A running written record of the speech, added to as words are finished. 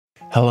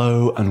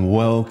Hello and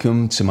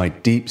welcome to my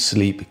deep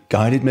sleep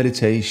guided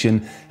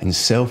meditation and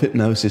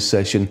self-hypnosis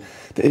session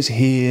that is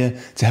here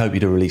to help you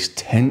to release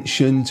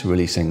tension, to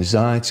release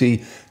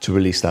anxiety, to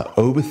release that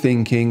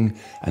overthinking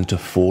and to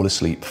fall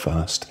asleep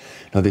fast.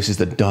 Now this is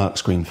the dark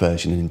screen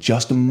version, and in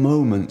just a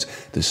moment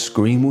the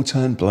screen will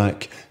turn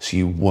black so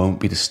you won't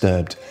be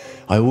disturbed.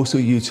 I also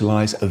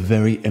utilize a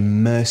very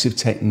immersive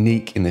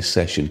technique in this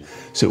session,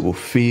 so it will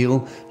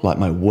feel like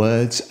my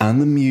words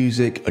and the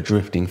music are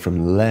drifting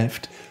from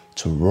left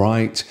to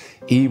right,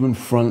 even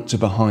front to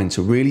behind,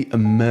 to really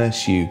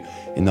immerse you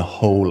in the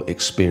whole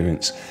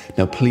experience.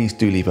 Now please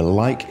do leave a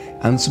like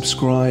and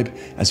subscribe,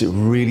 as it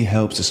really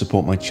helps to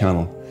support my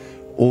channel.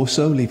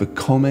 Also leave a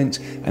comment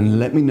and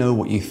let me know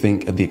what you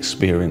think of the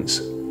experience.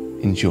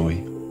 Enjoy.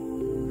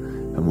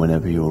 And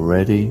whenever you're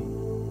ready,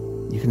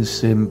 you can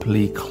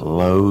simply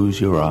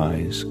close your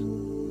eyes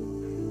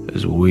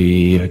as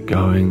we are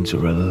going to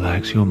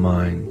relax your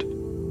mind.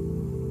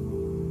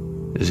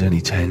 There's any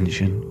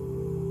tension,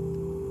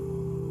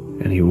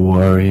 any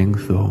worrying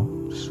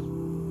thoughts,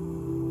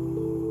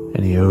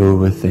 any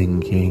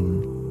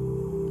overthinking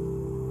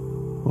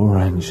or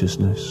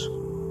anxiousness,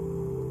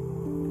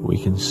 we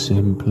can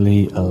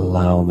simply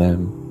allow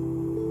them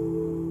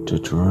to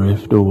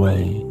drift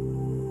away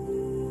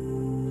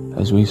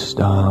as we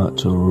start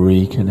to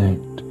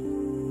reconnect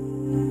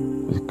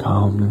with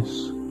calmness,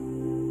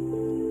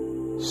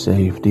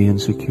 safety and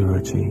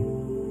security.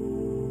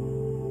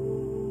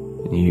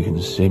 And you can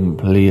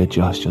simply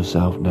adjust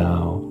yourself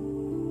now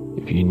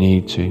if you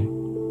need to,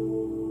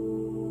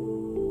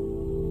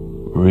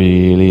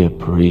 really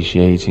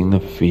appreciating the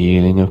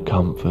feeling of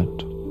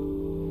comfort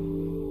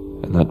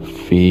and that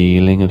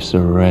feeling of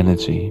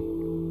serenity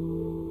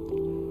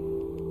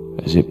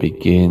as it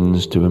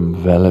begins to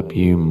envelop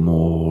you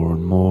more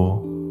and more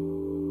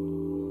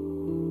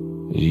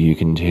as you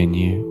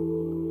continue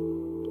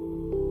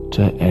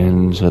to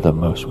enter the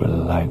most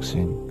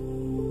relaxing,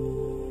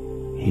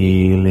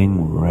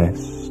 healing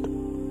rest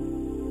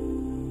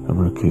and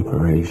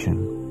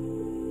recuperation.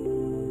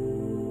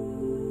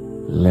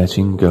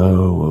 Letting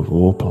go of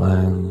all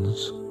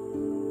plans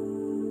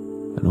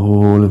and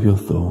all of your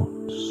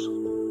thoughts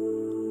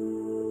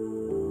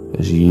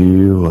as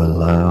you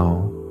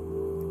allow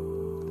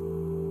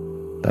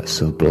that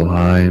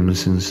sublime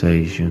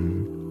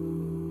sensation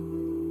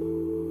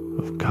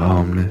of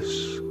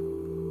calmness,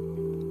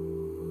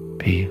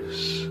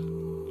 peace,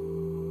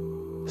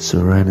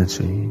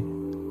 serenity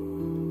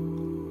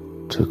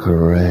to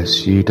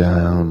caress you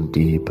down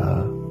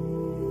deeper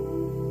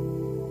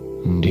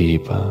and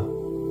deeper.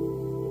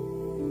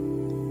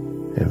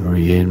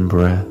 Every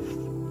in-breath,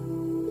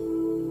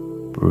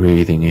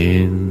 breathing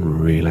in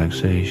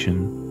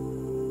relaxation,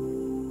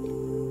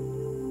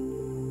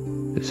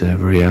 as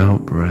every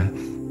out-breath,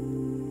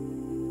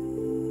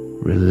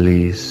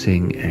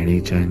 releasing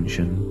any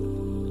tension,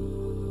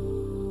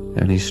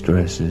 any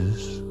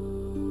stresses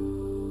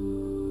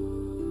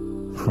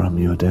from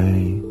your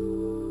day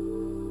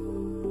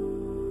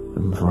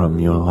and from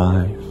your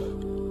life,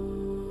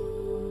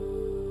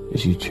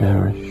 as you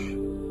cherish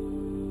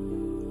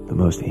the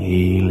most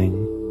healing,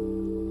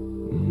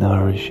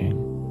 nourishing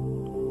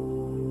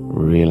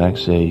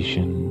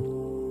relaxation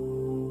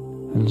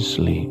and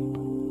sleep,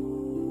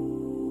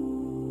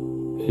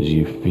 as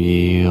you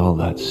feel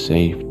that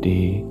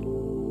safety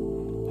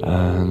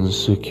and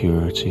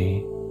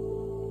security,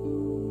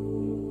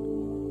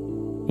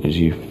 as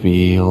you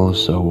feel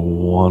so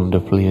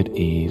wonderfully at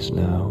ease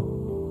now,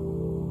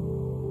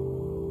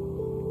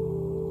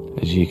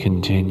 as you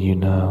continue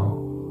now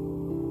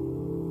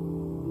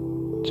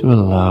to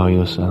allow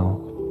yourself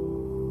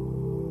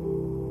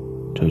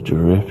to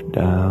drift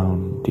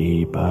down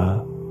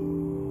deeper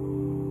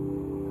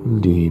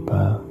and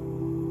deeper.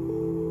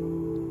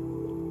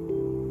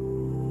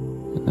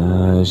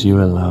 And as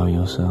you allow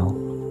yourself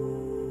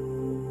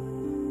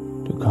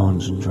to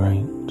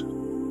concentrate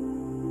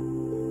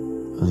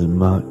as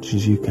much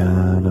as you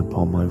can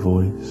upon my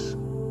voice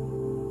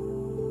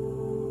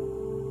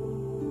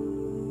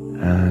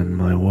and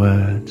my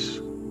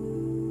words,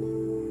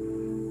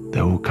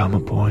 there will come a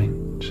point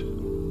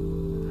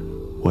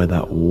where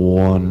that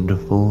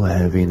wonderful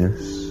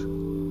heaviness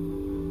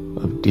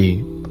of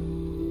deep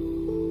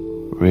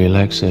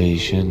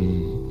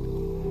relaxation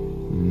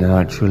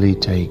naturally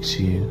takes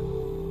you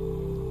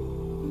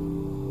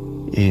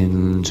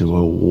into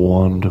a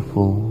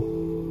wonderful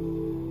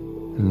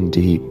and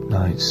deep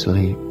night's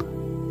sleep.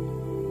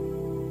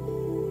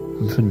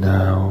 And for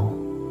now,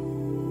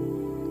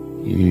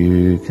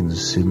 you can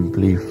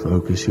simply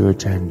focus your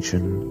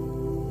attention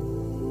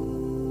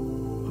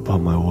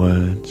upon my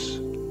words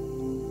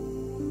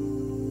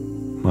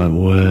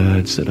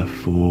that are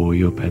for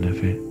your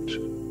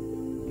benefit,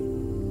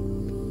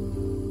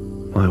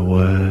 my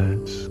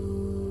words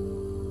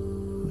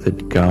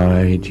that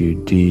guide you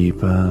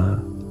deeper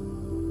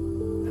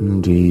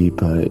and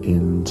deeper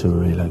into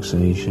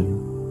relaxation,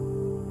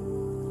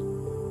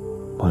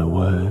 my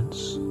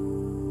words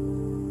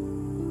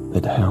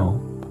that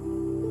help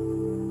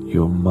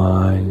your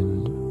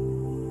mind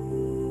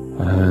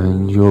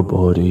and your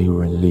body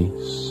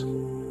release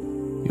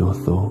your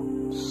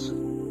thoughts,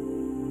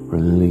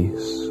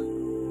 release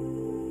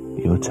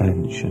your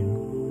tension.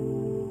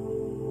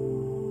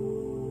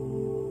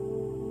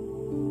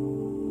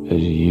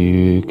 As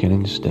you can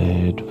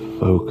instead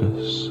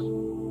focus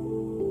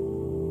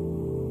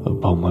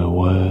upon my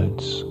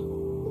words,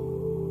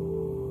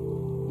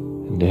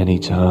 and any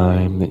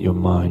time that your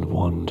mind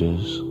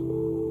wanders,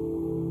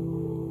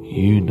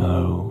 you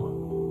know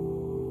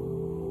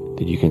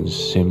that you can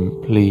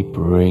simply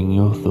bring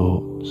your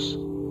thoughts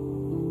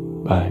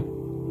back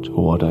to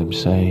what I'm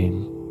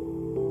saying,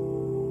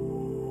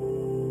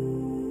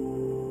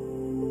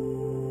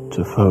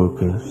 to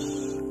focus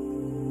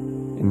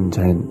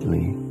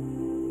intently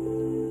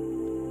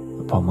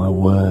upon my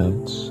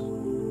words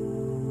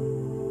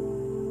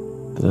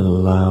that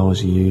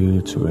allows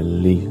you to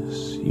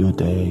release your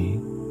day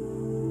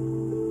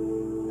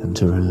and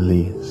to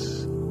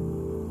release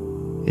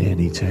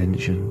any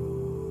tension,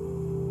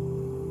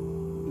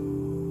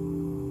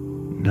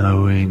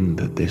 knowing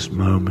that this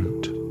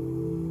moment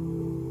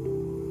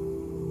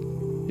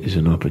is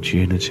an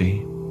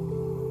opportunity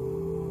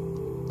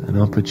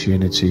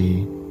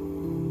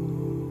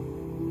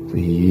for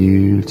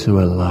you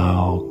to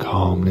allow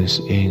calmness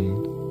in,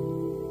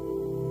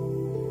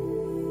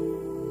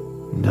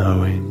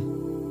 knowing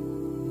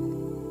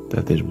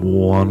that this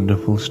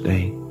wonderful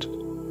state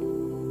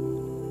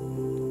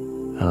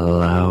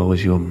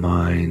allows your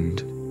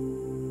mind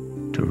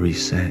to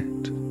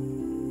reset,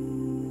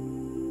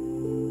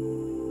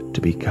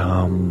 to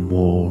become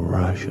more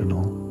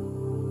rational,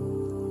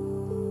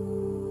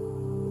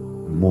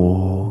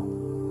 more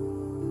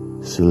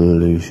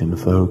solution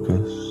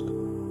focused,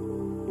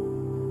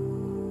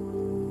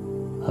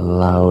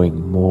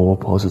 allowing more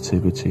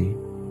positivity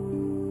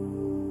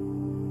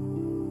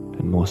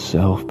and more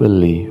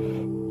self-belief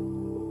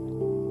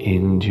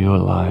into your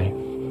life,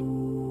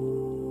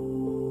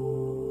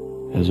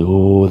 as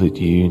all that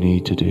you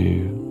need to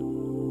do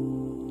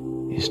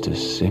is to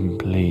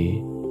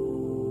simply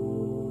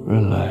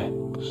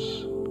relax,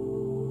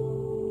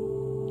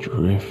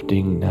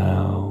 drifting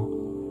now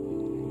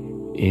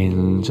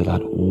into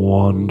that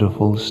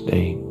wonderful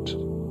state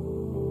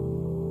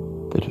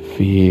that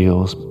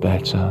feels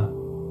better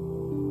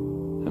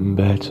and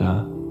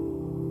better,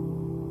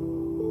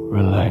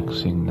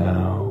 relaxing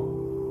now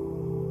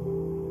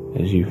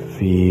as you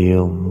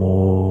feel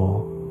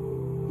more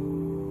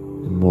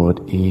and more at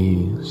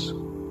ease,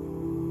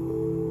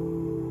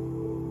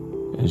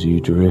 as you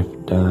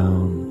drift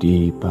down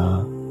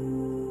deeper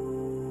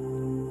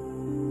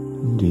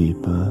and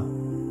deeper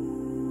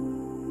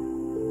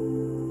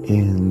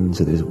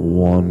into this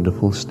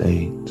wonderful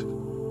state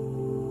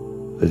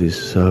that is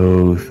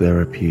so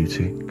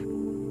therapeutic,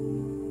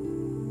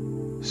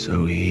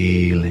 so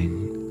healing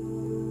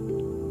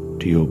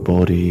to your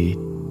body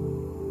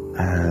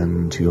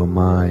and to your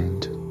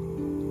mind,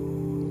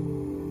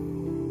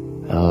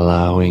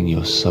 allowing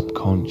your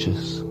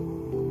subconscious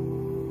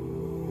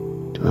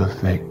to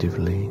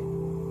effectively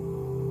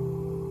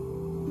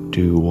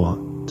do what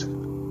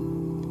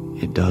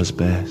it does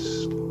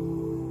best,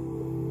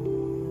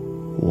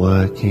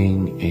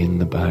 working in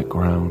the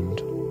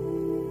background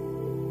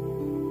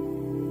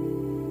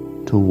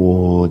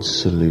towards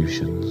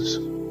solutions,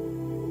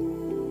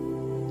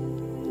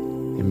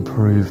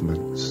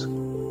 improvements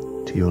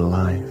to your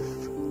life.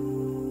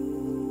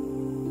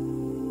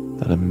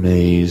 That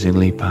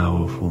amazingly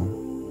powerful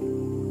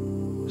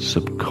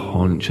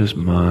subconscious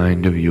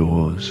mind of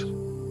yours,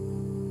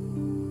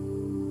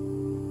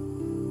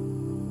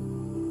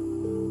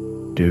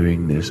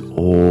 doing this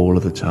all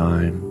of the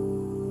time,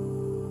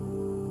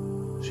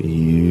 so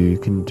you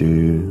can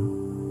do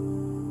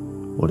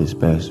what is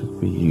best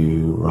for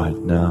you right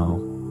now.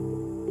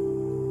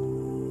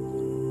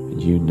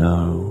 And you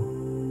know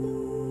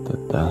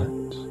that that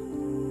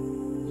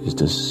is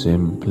to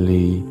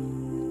simply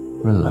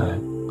relax,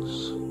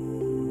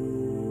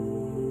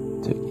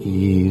 to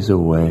ease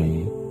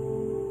away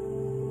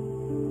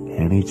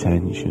any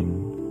tension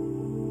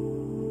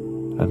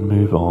and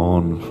move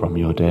on from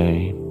your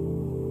day,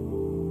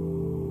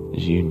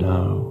 as you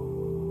know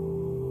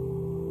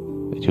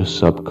that your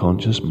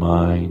subconscious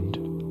mind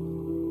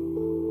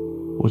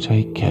will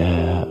take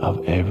care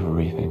of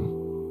everything.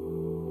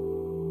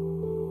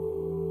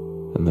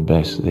 And the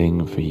best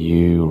thing for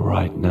you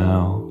right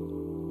now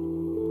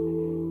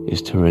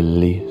is to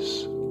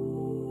release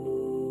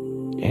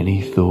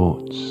any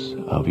thoughts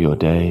of your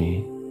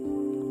day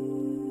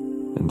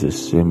and to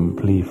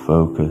simply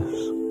focus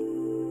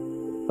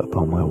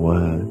upon my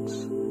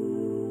words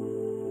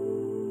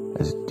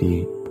as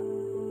deep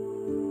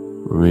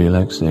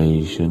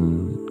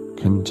relaxation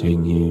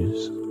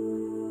continues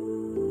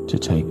to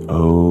take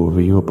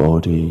over your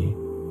body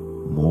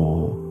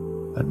more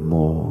and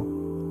more,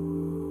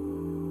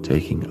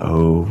 taking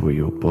over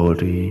your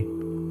body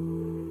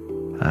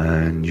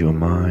and your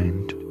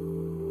mind,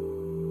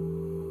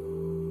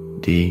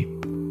 deep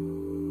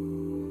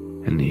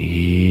and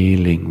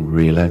healing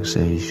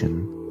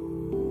relaxation,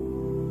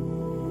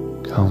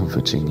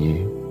 comforting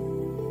you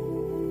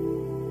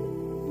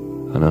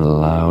and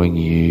allowing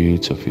you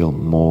to feel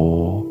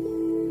more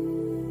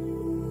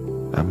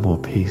and more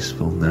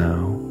peaceful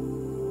now.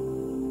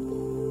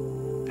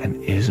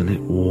 And isn't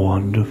it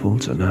wonderful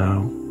to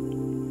know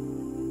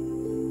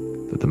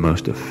that the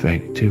most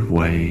effective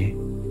way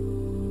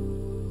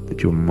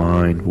that your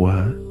mind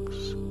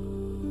works,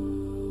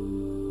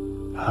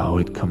 how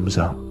it comes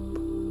up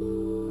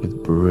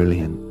with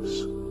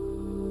brilliance,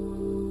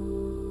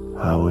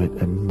 how it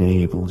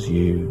enables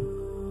you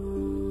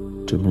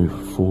to move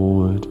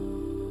forward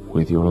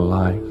with your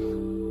life,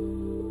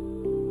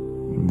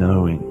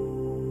 knowing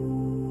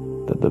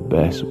that the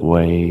best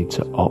way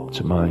to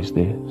optimize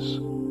this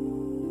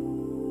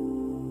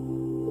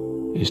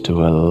is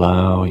to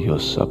allow your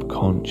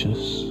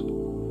subconscious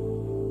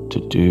to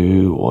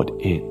do what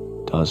it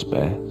does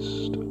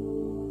best.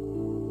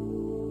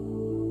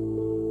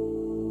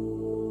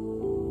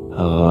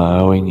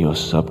 Allowing your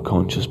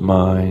subconscious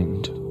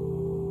mind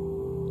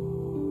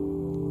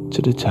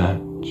to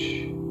detach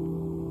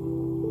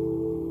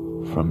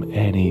from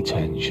any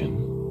tension,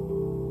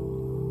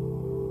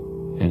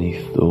 any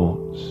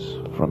thoughts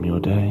from your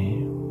day,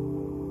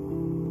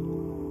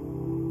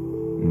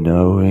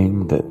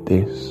 knowing that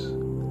this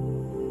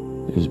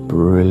is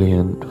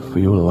brilliant for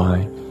your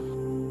life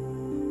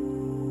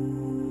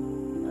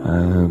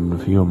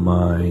and for your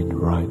mind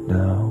right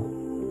now.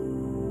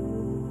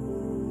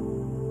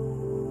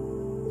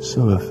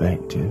 So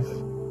effective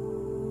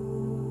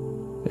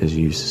as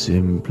you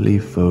simply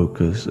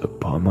focus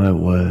upon my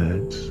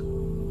words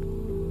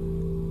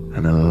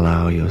and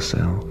allow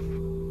yourself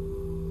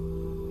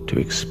to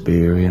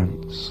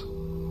experience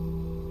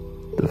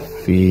the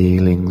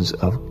feelings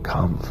of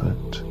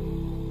comfort.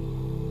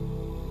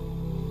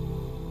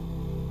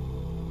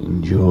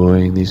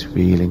 Enjoying these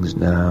feelings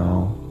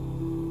now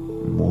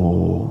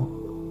more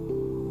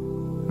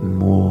and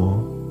more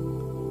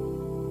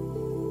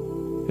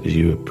as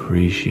you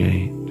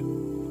appreciate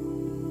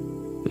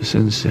the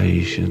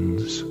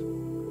sensations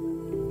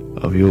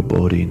of your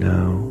body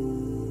now,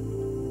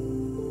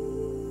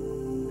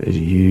 as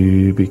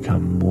you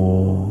become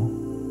more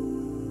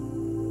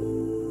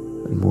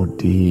and more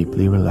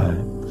deeply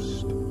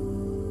relaxed,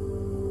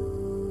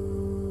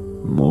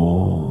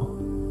 more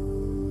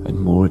and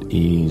more at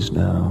ease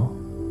now.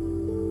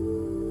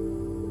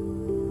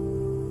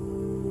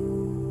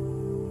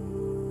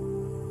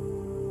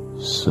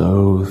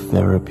 So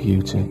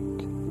therapeutic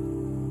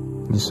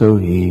and so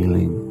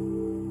healing,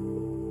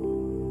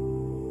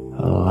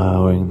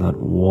 allowing that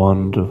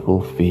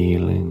wonderful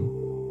feeling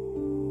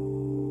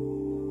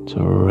to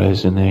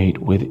resonate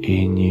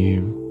within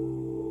you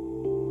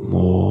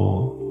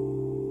more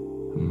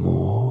and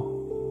more.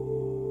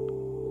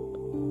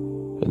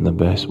 And the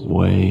best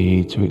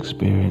way to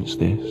experience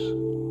this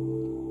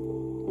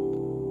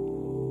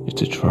is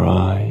to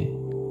try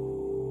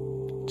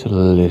to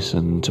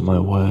listen to my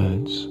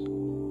words,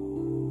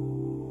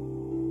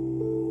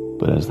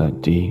 but as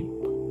that deep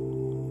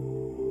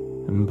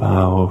and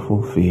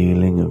powerful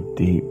feeling of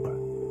deep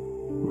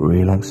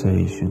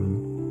relaxation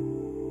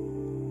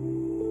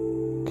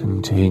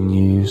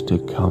continues to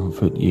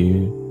comfort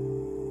you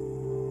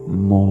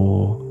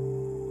more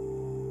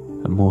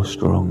and more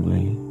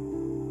strongly,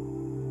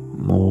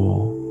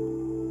 more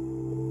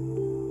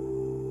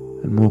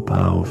and more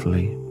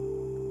powerfully,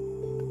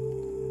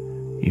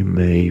 you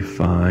may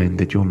find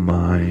that your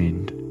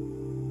mind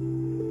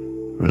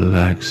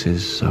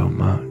relaxes so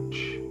much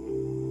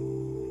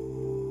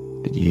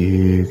that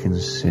you can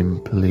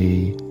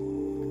simply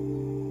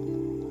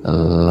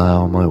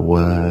allow my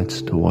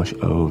words to wash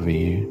over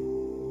you.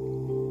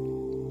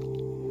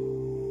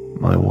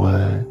 My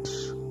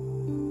words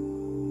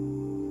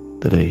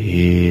that are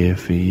here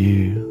for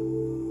you.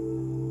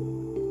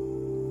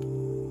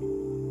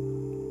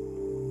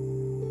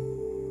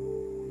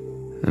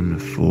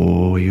 And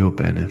for your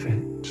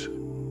benefit.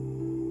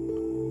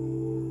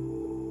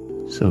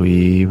 So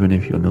even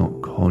if you're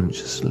not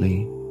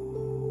consciously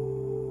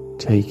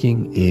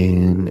taking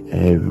in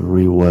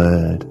every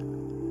word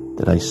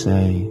that I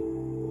say,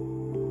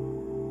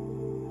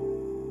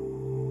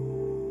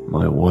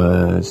 my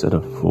words that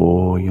are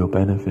for your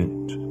benefit,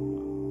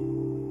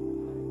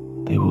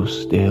 they will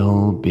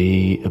still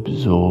be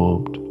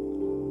absorbed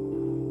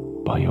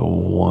by your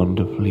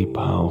wonderfully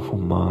powerful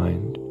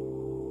mind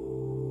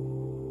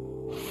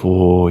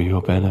for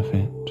your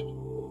benefit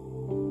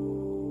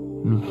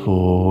and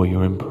for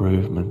your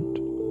improvement.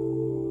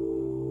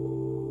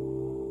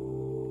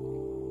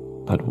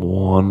 That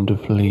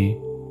wonderfully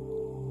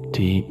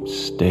deep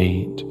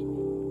state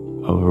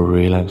of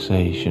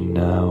relaxation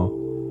now,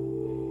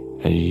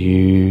 as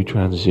you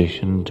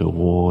transition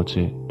towards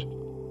it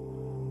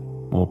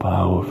more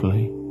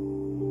powerfully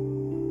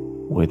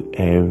with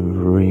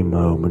every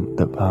moment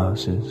that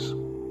passes.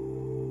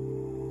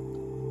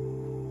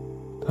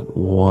 That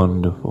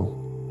wonderful,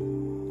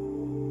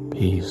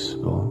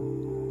 peaceful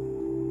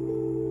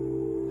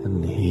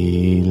and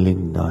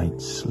healing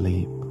night's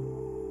sleep.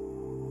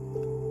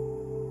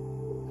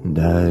 And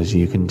as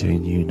you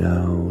continue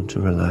now to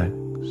relax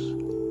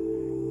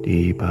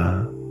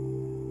deeper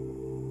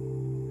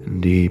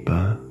and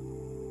deeper,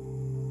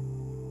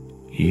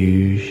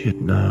 you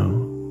should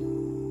know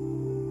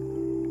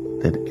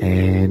that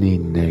any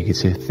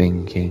negative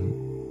thinking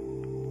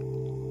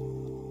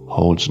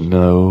holds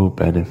no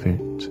benefit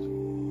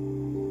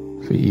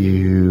for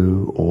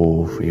you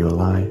or for your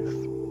life.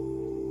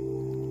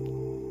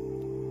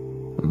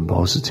 And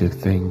positive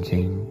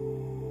thinking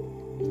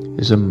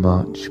is a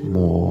much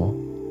more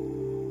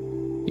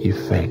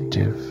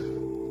effective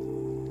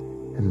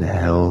and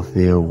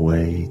healthier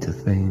way to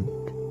think.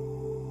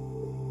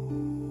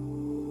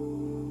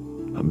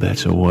 A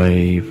better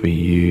way for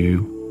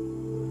you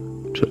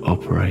to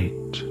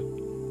operate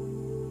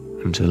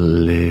and to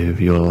live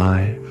your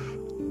life.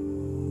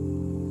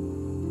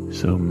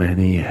 So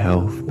many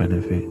health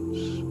benefits,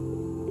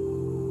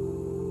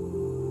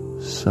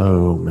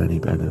 so many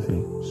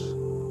benefits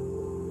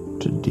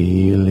to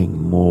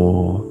dealing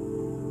more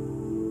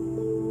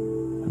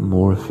and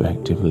more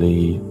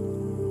effectively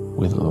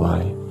with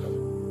life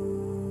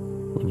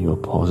when you're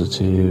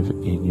positive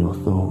in your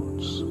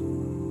thoughts.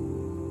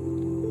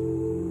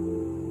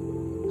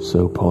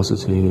 So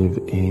positive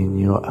in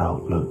your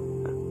outlook.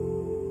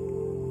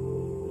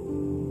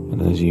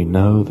 And as you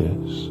know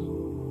this,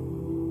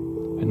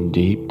 and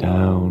deep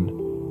down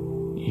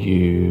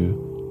you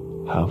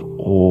have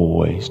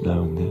always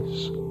known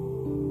this,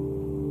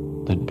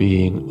 that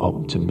being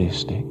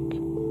optimistic,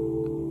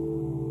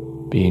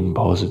 being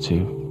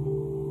positive,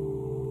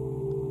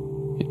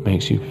 it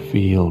makes you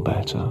feel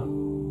better.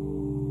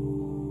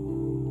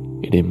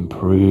 It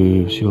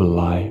improves your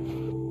life.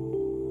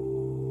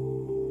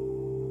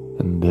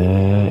 And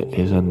there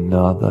is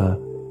another,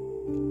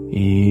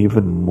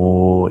 even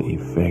more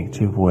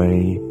effective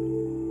way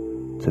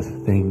to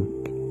think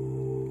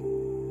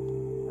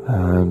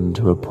and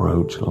to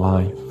approach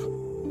life.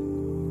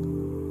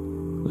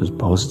 As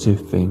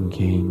positive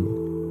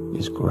thinking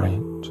is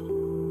great.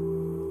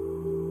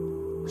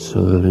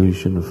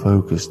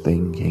 Solution-focused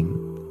thinking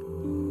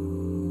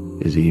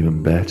is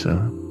even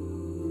better.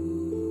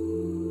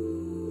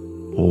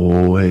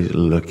 Always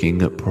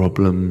looking at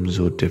problems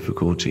or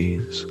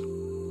difficulties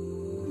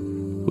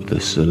with a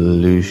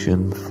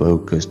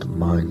solution-focused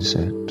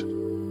mindset.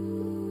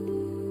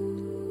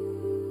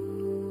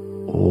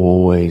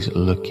 Always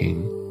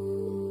looking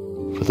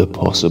for the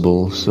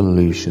possible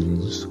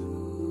solutions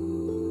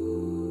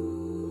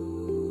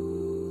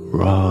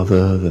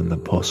rather than the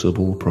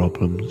possible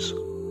problems.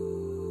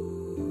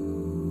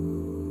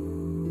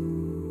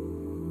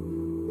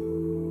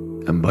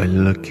 And by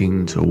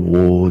looking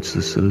towards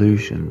the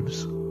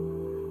solutions,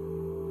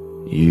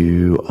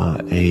 you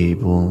are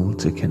able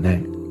to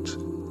connect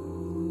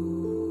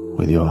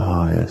with your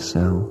higher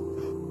self,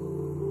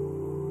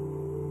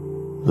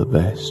 the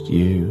best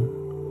you,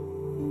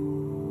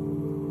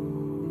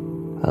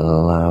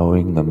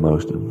 allowing the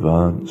most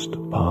advanced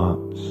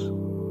parts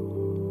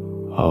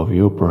of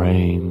your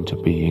brain to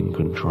be in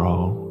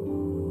control,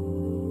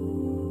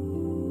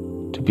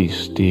 to be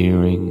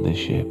steering the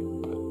ship,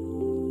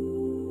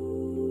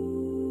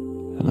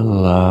 and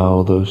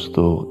allow those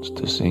thoughts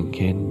to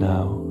sink in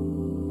now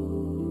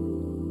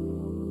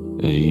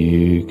as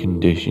you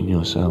condition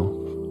yourself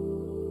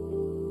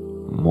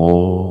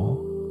more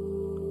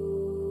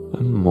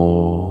and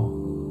more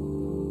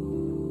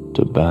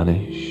to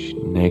banish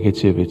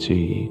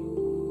negativity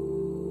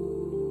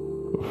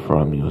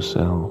from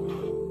yourself,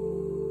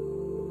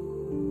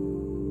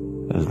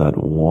 as that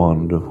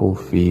wonderful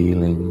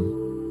feeling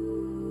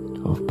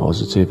of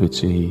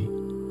positivity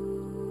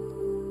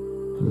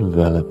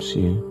envelops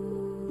you,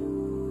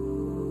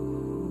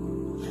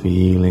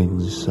 feeling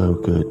so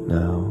good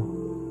now,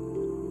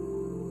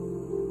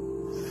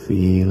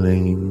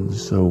 feeling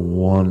so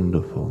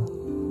wonderful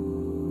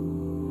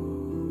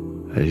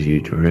as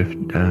you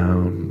drift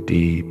down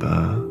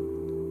deeper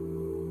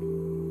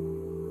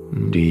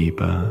and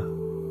deeper,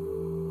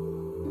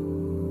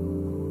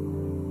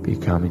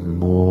 becoming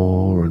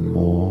more and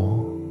more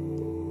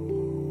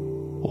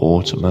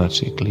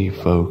automatically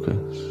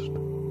focused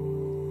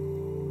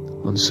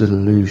on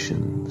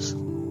solutions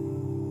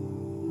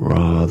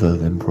rather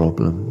than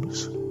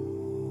problems,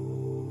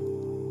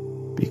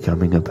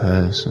 becoming a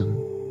person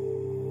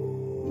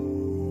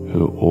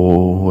who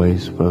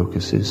always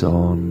focuses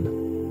on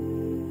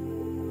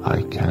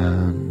I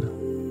can,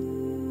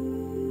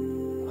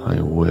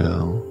 I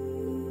will.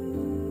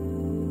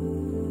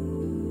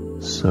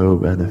 So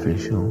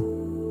beneficial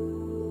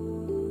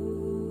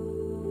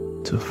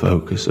to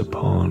focus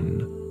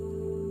upon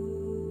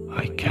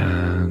I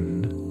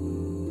can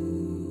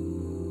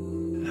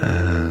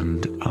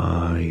and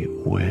I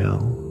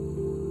will.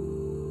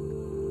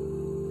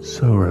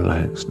 So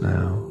relaxed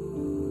now,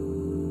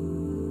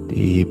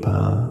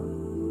 deeper,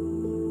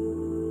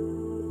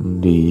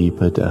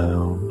 deeper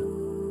down.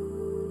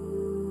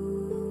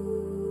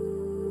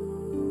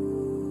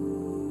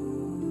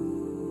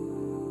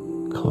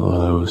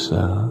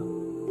 Closer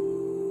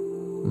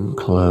and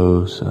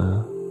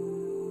closer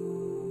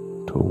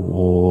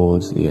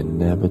towards the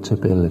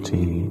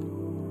inevitability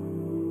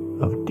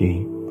of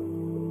deep,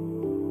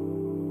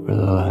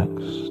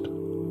 relaxed,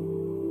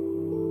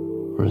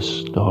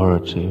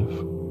 restorative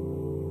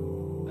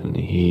and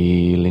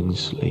healing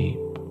sleep,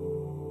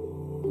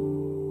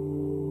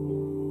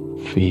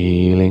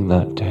 feeling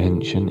that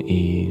tension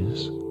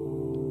ease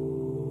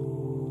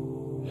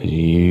as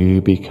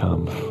you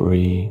become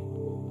free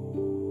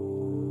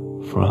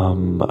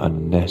from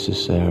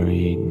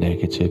unnecessary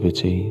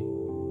negativity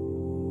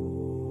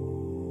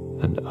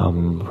and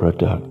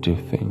unproductive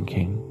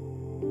thinking.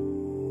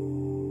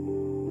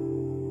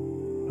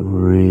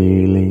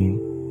 Really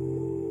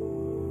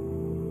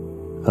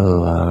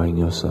allowing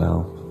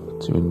yourself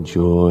to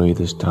enjoy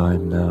this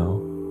time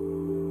now,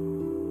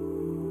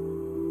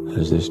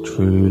 as this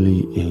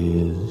truly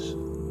is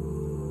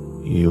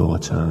your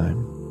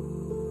time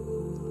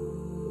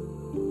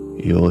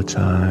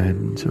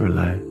to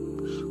relax,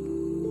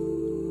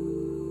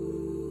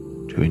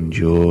 to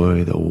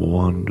enjoy the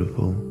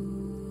wonderful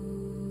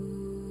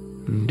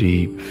and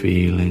deep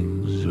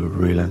feelings of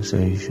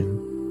relaxation.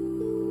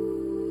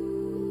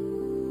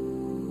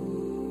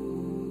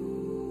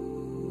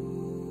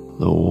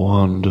 The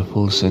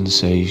wonderful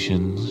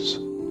sensations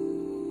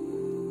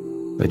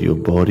that your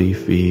body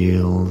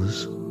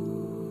feels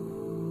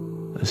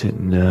as it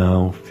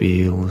now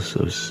feels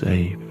so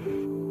safe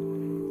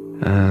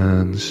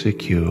and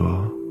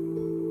secure,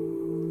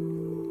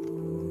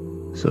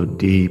 so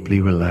deeply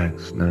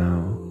relaxed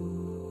now,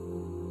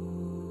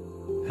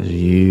 as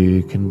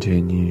you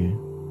continue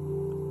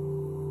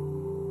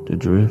to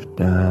drift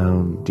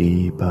down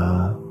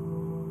deeper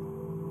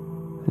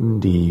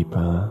and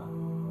deeper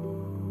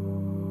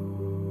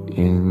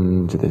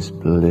into this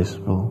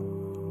blissful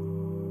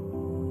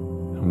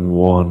and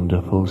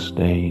wonderful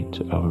state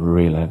of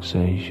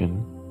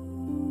relaxation.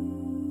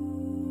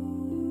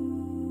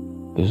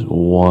 This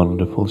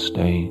wonderful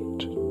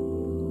state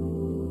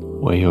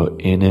where your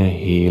inner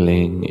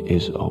healing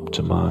is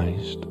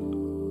optimized,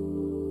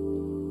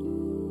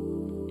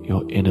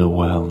 your inner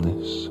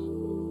wellness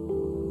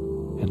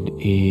and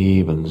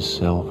even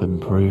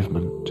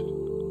self-improvement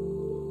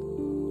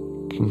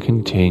can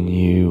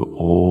continue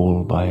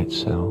all by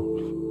itself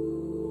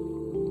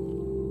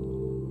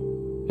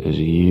as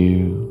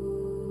you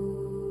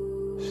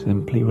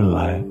simply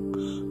relax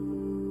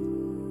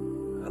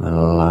and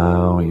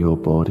allow your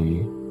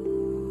body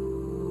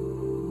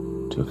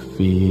to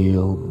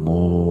feel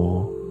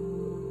more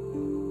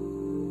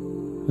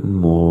and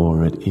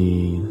more at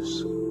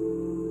ease,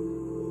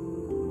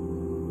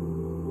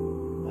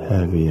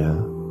 heavier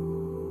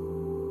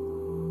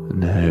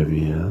and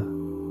heavier,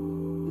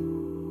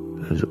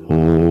 as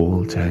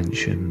all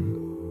tension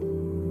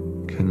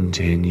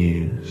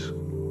continues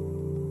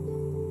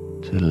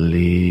to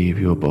leave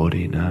your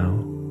body now,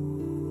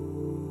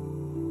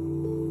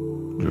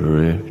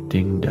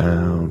 drifting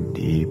down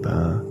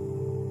deeper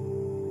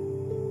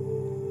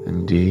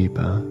and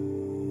deeper,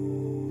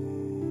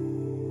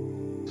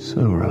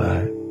 so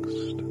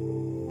relaxed,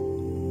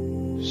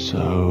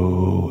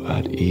 so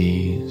at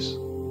ease,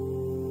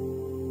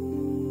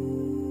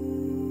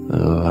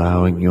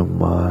 allowing your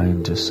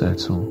mind to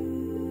settle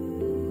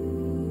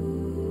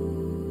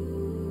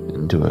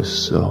into a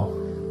soft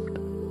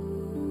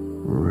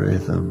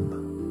rhythm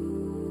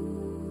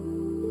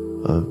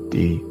of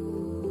deep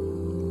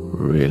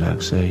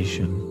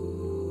relaxation,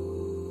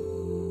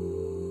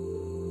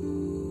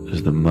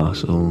 as the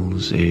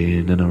muscles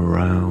in and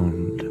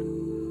around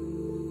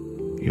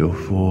your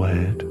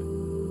forehead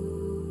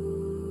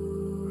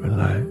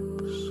relax.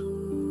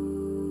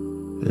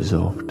 As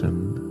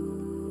often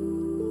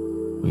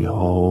we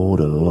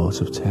hold a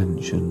lot of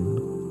tension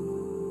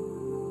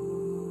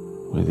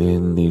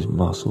within these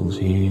muscles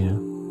here,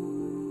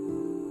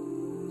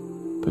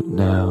 but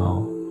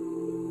now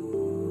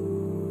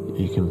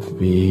you can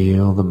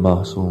feel the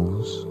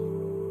muscles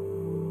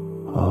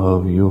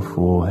of your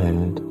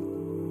forehead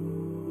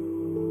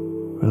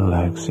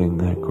relaxing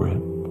their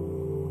grip,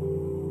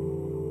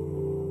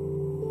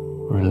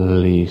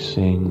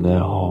 releasing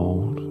their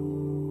hold,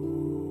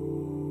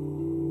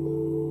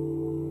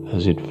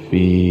 as it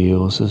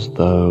feels as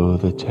though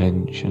the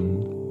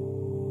tension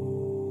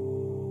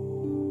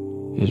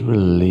is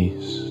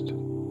released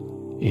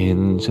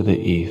into the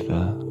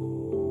ether,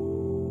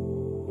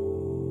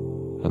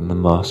 and the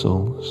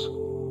muscles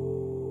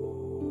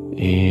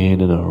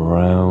in and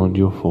around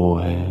your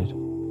forehead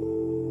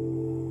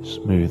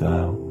smooth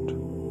out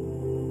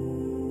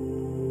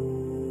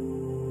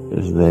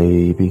as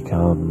they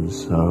become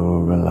so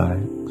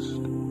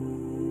relaxed,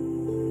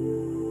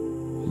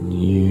 and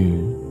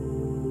you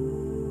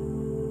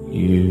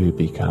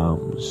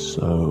become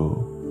so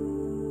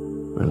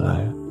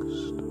relaxed.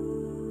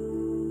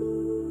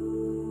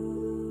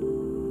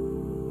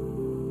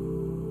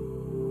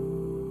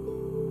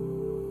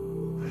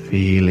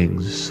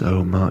 Feeling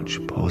so much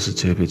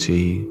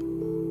positivity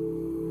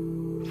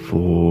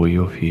for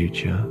your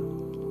future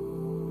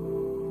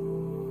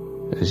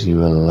as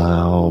you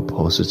allow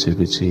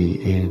positivity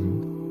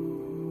in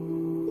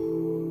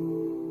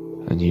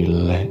and you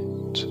let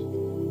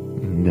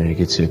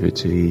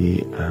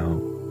negativity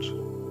out.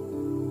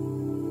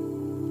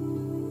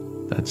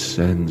 That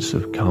sense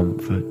of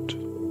comfort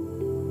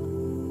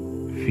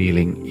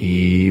feeling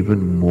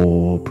even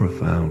more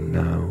profound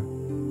now,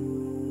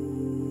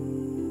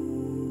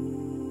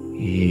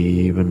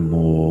 even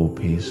more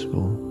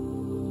peaceful,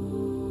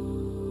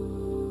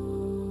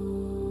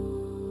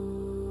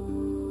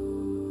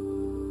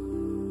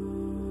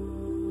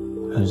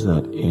 as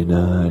that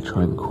inner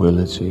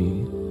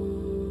tranquility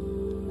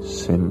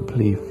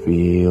simply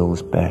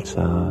feels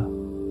better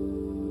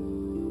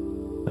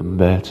and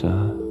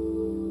better.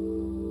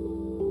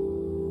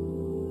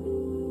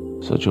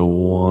 Such a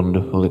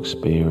wonderful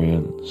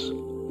experience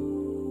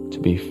to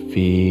be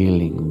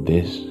feeling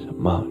this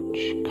much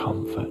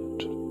comfort,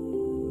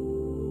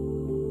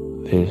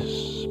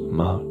 this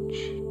much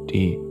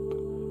deep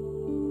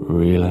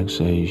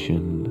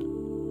relaxation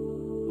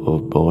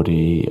of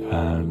body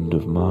and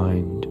of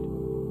mind.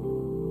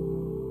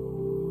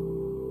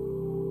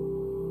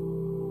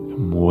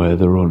 And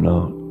whether or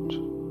not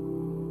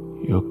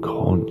you're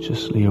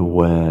consciously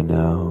aware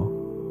now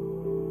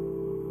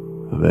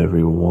of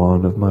every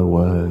one of my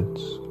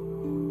words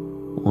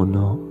or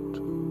not,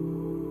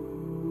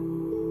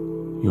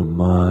 your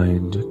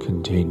mind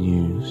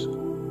continues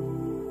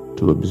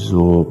to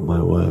absorb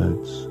my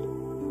words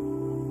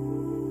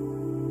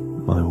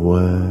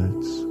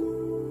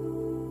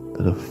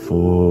that are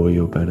for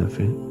your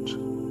benefit.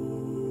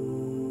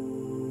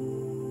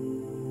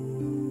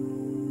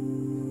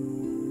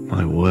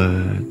 My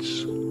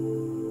words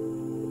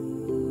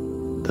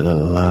that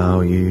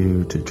allow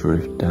you to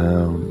drift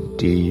down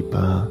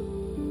deeper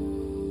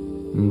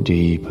and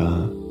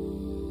deeper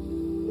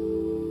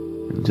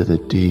into the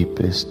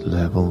deepest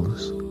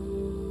levels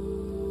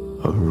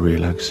of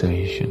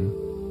relaxation,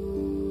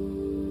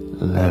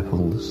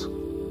 levels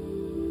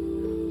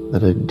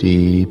that are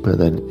deeper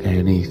than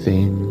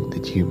anything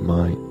that you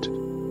might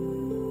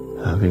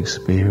have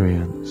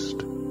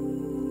experienced,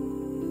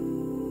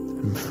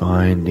 and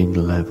finding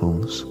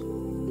levels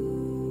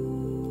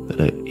that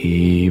are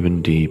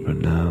even deeper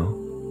now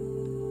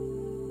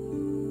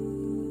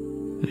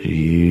as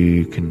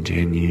you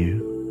continue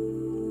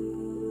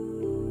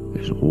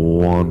this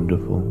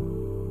wonderful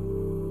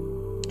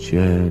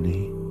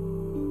journey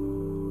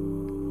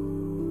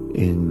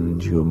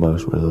into your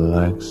most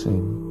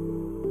relaxing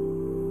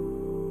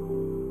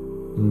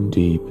and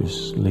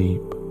deepest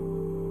sleep,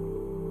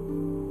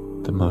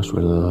 the most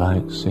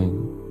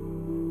relaxing,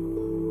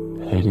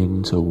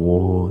 heading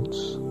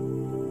towards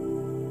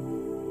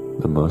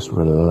the most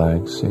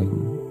relaxing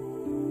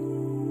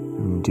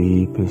and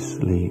deepest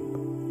sleep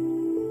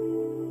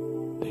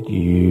that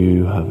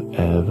you have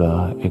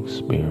ever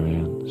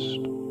experienced.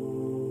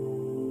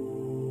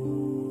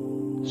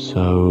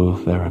 So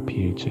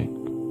therapeutic,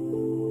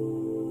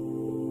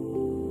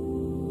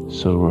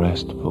 so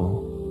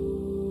restful,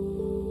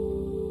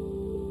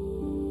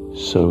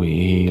 so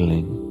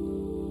healing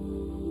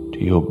to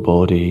your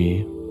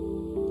body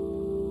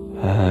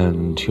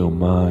and your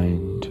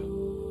mind.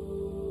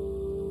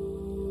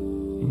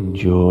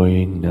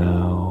 Enjoying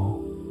now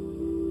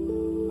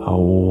how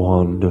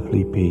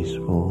wonderfully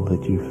peaceful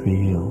that you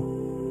feel,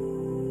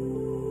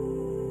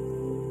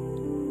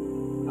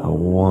 how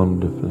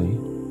wonderfully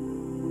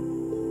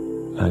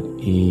at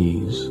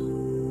ease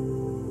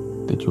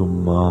that your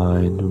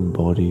mind and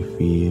body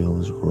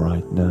feels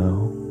right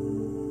now.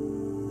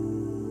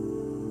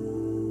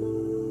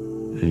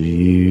 As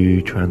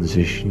you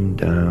transition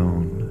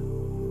down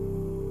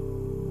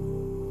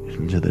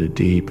into the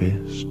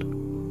deepest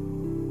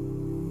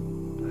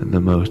and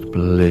the most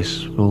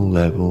blissful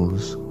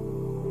levels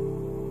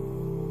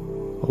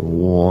of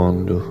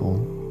wonderful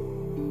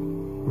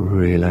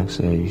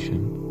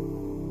relaxation,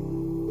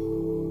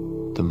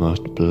 the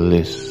most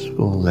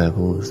blissful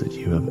levels that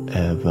you have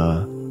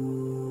ever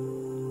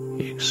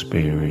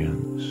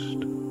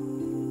experienced,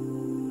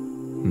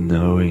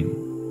 knowing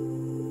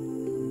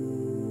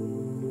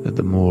that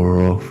the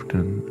more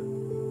often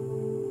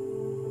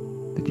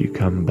that you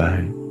come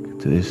back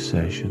to this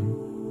session,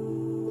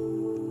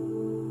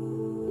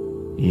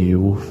 you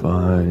will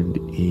find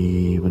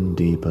even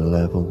deeper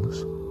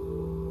levels,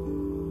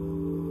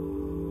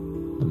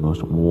 the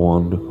most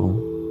wonderful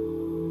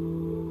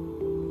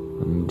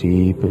and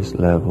deepest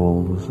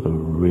levels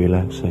of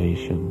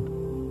relaxation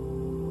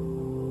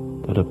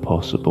that are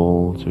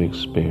possible to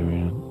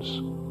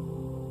experience,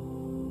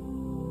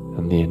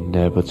 and the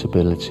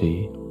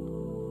inevitability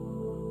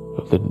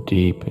of the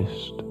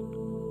deepest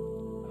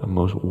and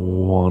most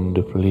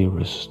wonderfully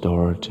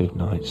restorative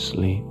night's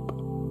sleep.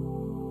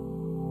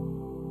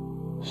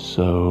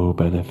 So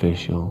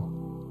beneficial,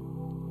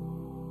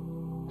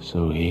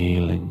 so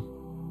healing,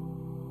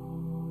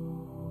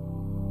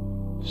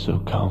 so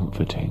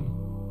comforting,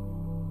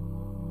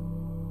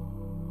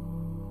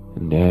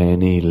 and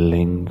any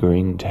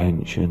lingering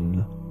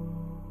tension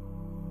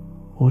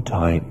or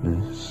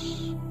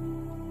tightness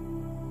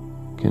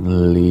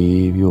can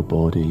leave your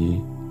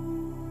body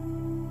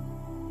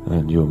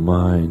and your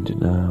mind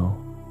now,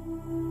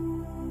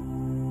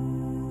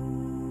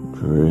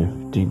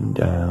 drifting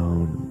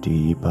down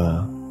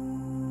deeper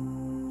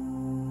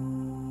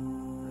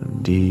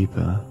and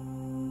deeper.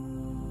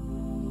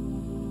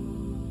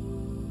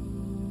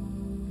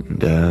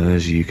 And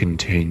as you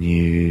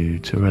continue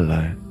to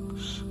relax,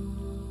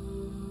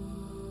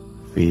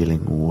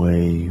 feeling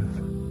wave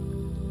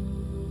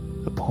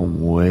upon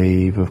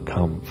wave of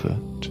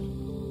comfort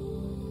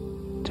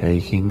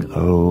taking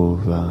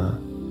over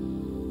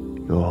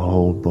your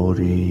whole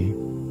body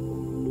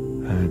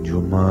and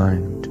your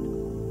mind,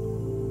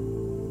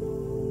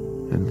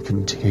 and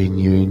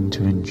continuing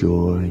to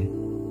enjoy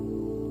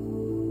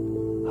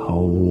how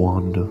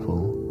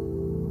wonderful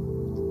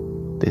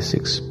this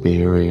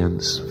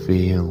experience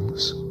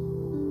feels.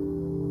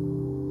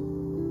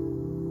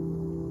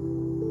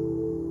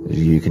 As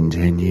you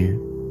continue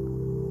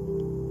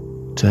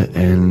to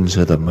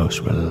enter the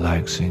most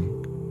relaxing,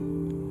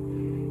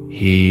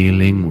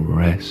 healing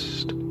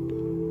rest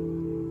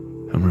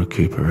and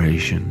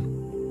recuperation,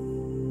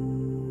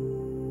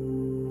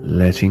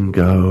 letting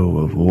go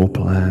of all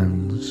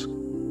plans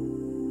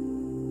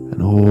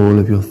and all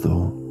of your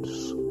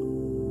thoughts,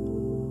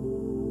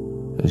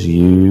 as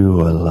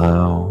you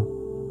allow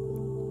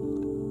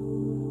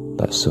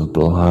that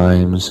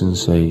sublime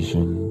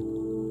sensation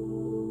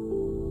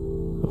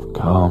of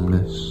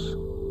calmness,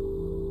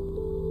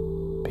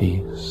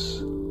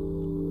 peace,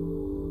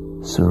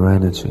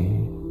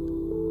 serenity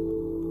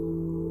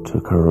to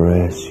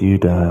caress you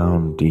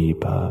down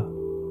deeper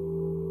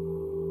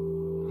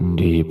and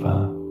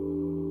deeper.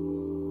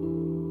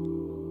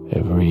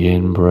 Every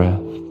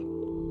in-breath,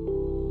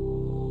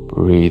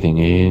 breathing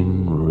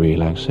in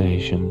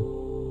relaxation,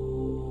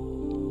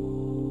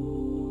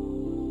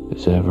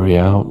 as every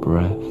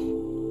out-breath,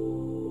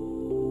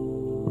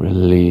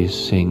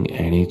 releasing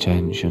any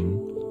tension,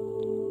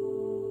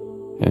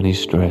 any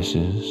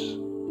stresses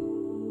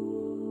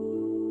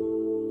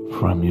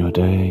from your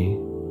day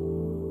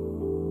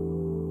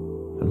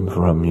and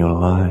from your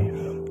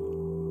life,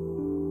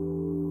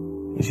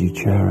 as you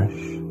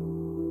cherish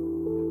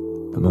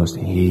the most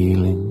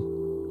healing,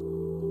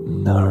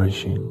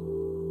 nourishing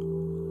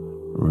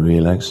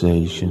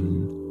relaxation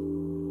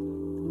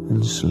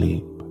and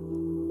sleep,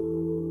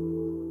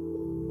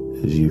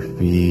 as you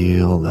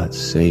feel that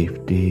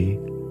safety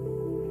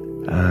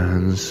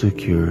and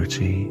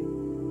security,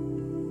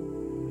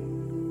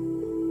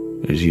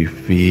 as you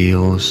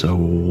feel so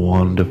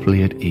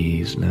wonderfully at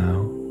ease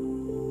now,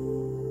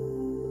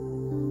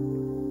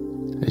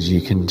 as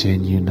you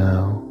continue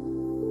now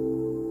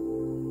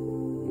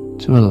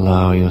to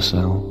allow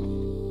yourself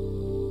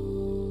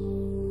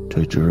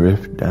to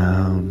drift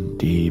down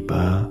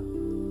deeper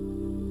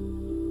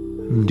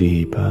and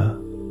deeper.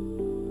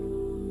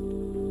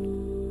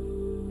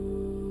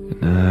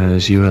 And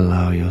as you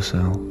allow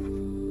yourself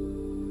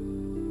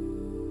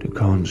to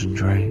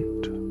concentrate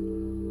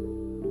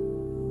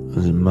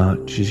as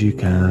much as you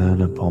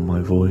can upon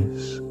my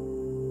voice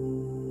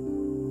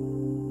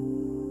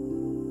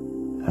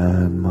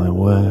and my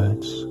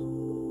words,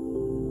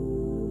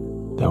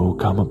 there will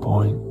come a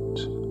point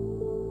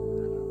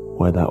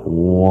where that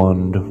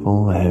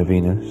wonderful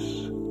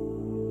heaviness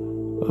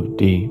of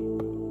deep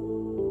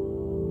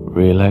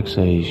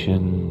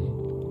relaxation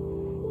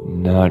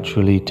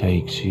naturally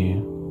takes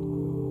you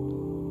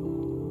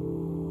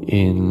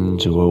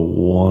into a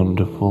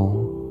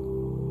wonderful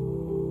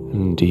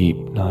and deep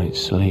night's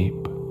sleep.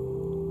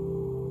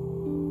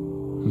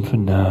 And for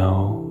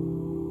now,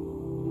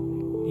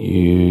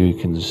 you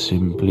can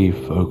simply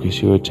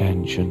focus your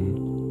attention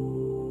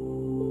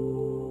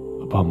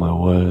upon my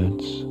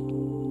words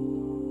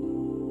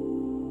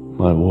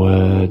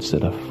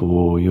that are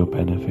for your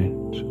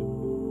benefit,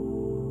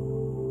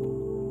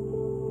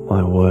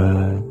 my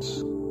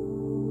words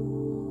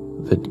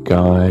that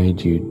guide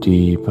you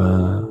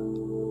deeper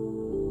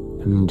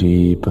and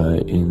deeper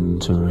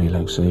into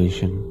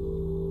relaxation,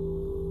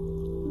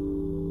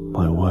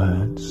 my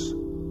words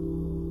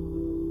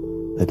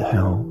that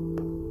help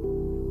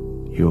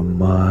your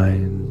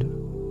mind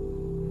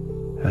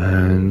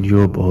and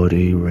your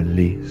body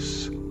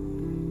release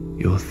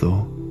your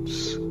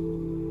thoughts,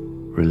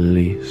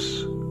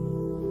 release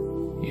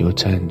your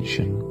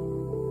tension,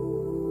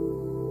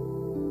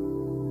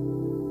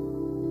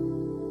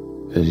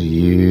 as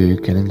you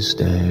can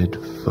instead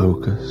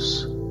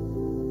focus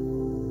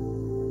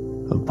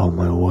upon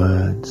my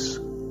words.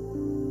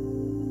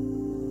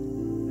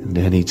 And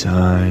any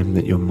time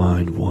that your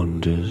mind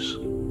wanders,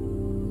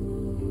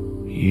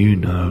 you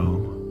know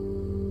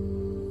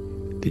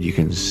that you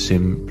can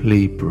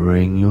simply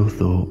bring your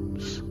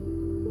thoughts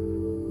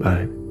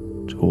back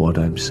to what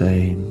I'm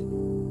saying,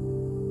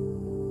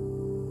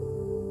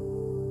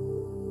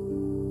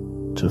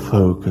 to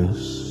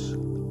focus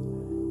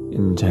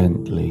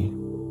intently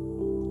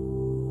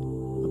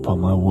upon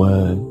my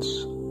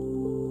words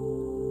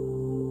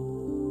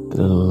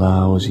that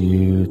allows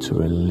you to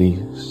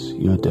release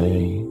your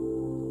day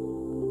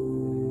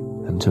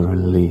and to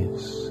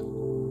release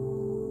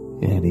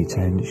any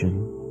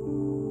tension,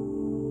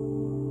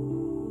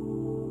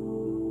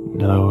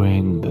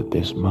 knowing that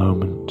this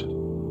moment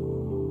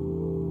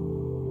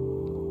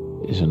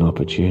is an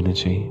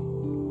opportunity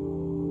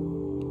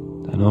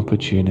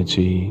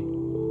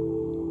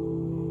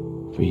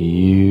for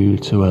you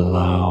to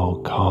allow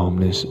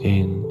calmness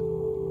in,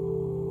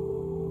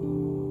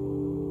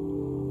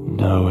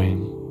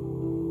 knowing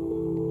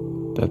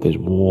that this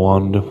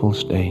wonderful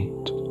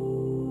state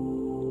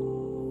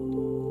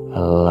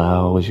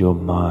allows your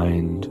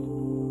mind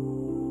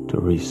to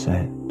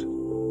reset,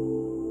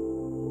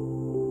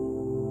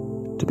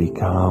 to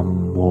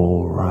become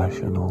more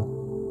rational,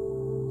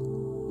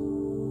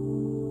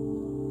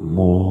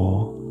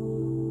 more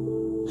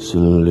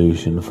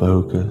solution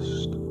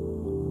focused,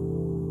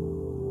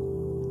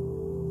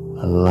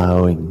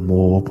 allowing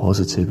more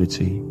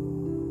positivity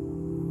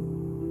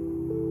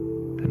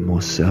and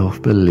more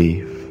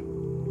self-belief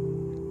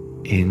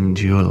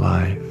into your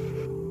life,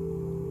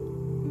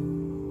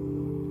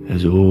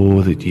 as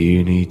all that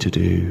you need to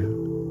do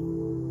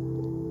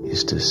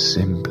is to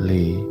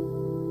simply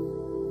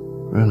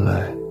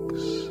relax,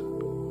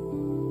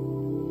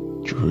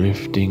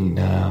 drifting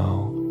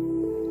now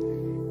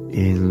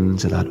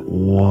into that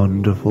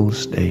wonderful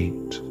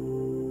state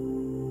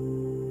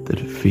that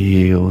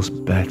feels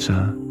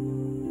better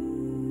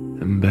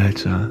and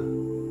better,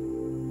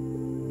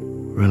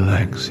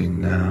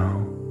 relaxing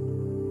now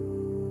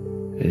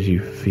as you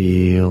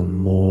feel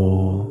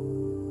more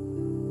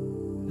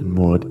and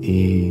more at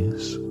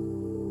ease,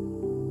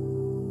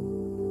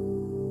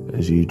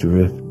 as you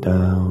drift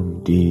down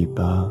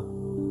deeper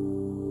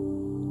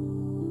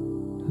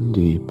and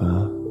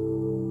deeper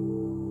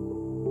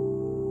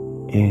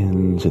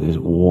into this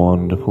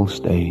wonderful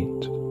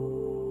state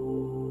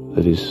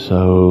that is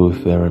so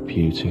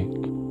therapeutic,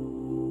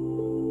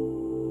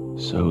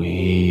 so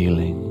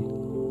healing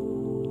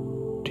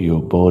to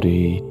your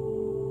body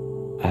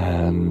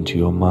and to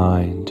your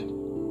mind,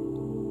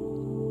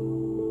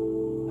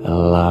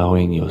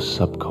 allowing your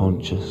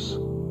subconscious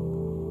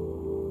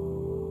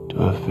to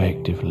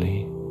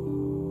effectively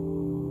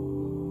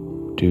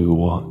do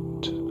what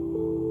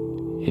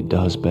it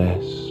does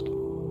best,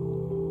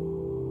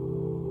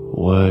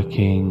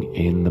 working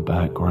in the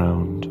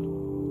background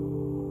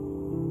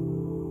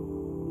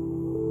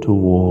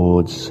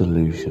towards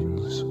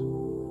solutions,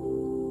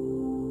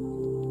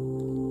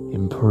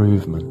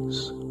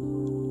 improvements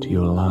to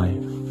your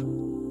life.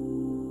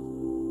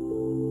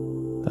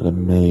 That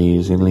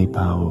amazingly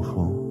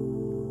powerful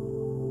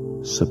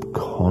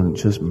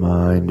subconscious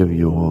mind of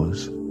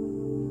yours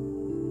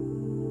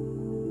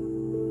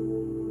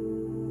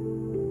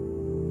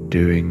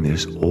doing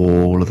this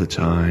all of the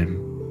time,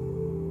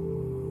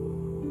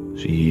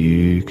 so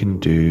you can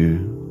do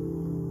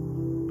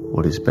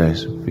what is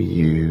best for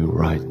you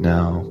right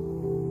now.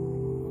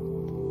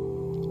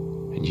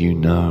 And you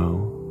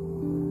know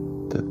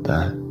that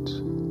that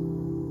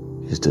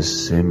is to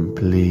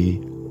simply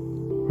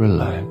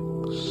relax,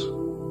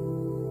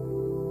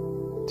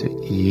 to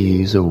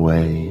ease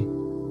away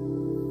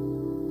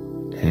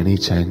any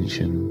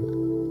tension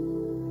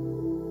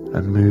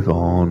and move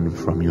on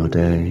from your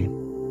day,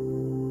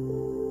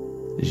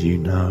 as you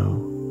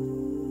know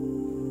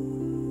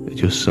that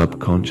your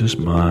subconscious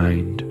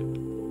mind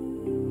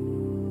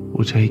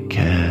will take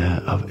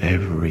care of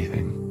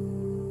everything.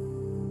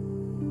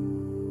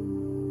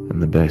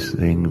 And the best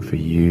thing for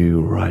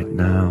you right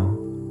now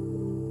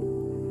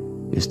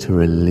is to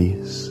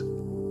release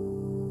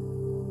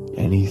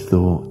any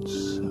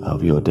thoughts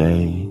of your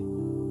day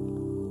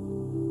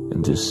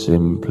and to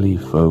simply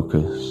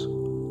focus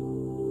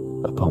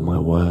upon my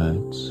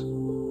words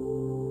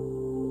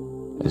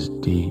as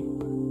deep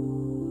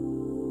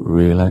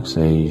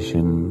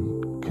relaxation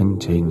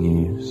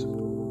continues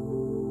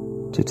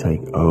to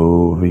take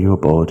over your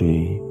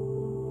body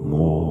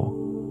more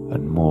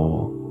and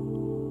more,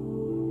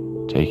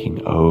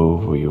 taking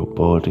over your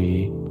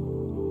body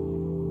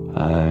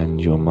and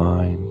your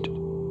mind,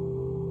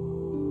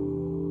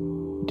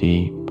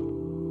 deep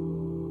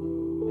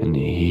and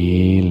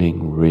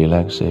healing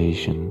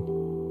relaxation,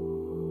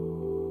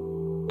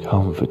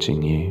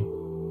 comforting you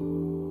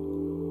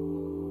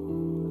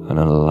and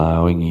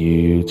allowing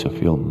you to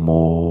feel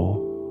more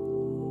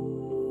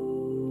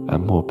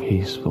and more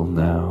peaceful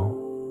now.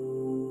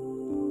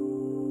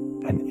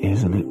 And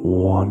isn't it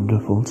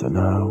wonderful to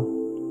know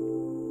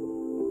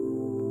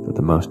that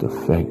the most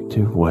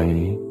effective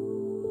way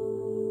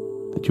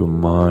that your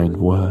mind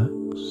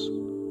works,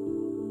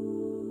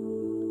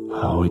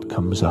 how it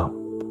comes up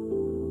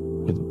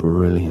with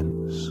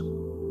brilliance,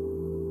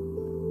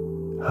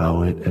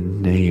 how it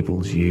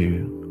enables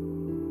you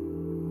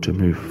to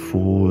move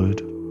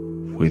forward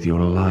with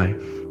your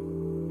life,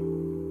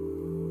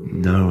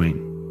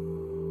 knowing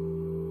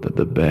that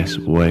the best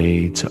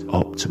way to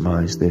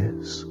optimize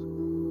this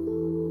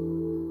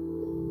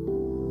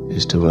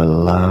is to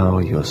allow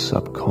your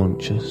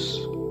subconscious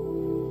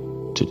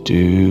to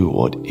do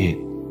what it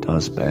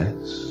does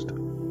best,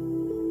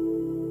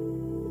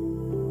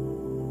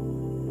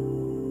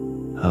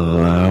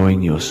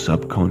 allowing your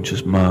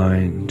subconscious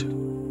mind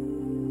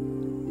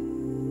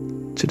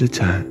to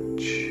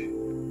detach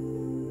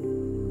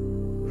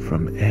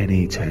from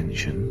any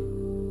tension,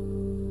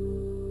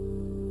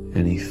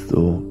 any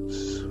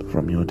thoughts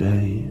from your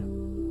day,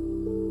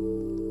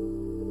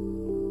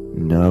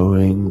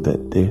 knowing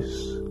that this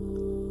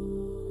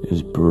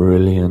is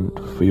brilliant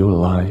for your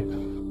life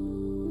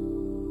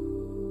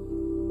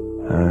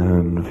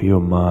and for your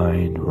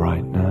mind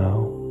right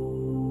now.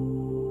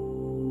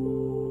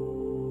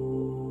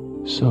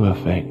 So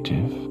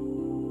effective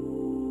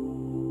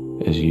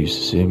as you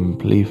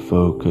simply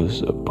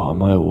focus upon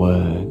my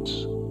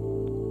words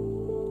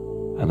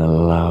and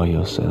allow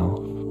yourself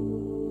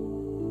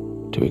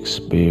to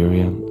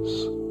experience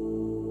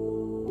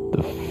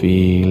the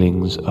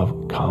feelings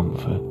of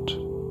comfort.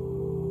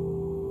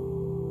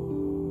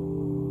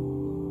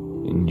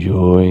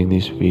 Enjoying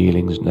these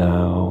feelings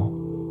now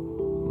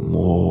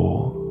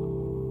more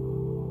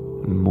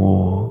and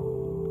more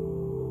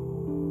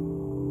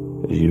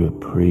as you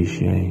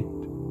appreciate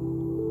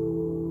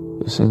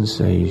the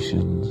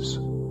sensations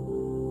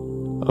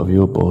of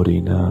your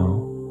body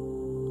now,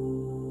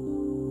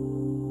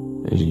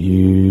 as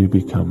you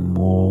become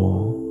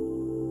more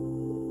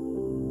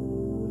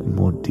and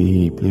more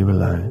deeply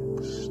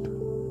relaxed,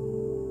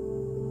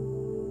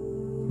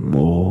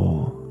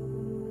 more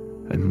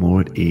and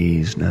more at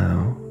ease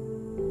now.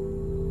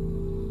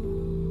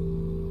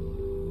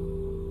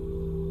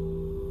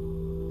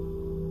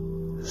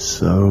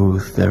 So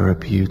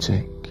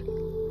therapeutic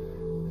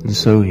and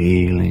so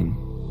healing,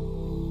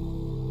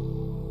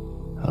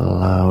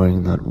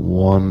 allowing that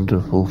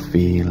wonderful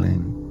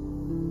feeling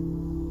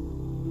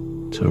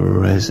to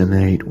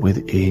resonate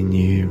within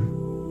you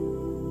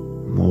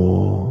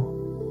more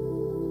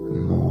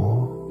and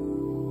more.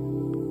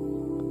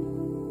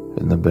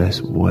 And the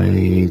best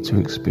way to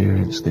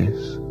experience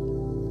this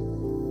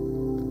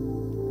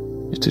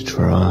is to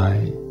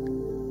try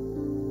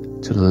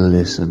to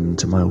listen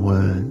to my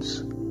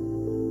words,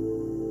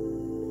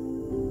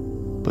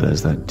 but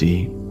as that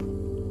deep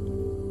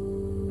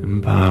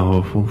and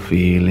powerful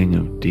feeling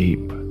of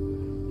deep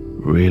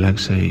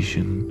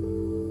relaxation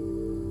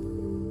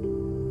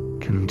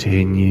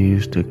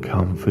continues to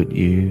comfort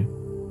you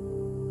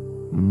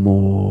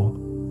more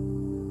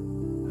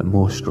and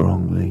more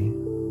strongly,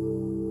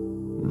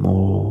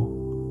 more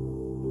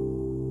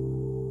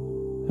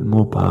and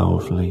more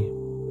powerfully,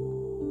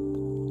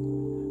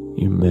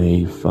 you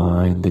may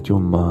find that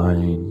your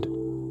mind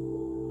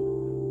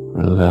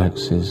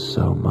relaxes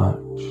so much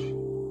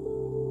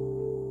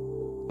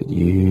that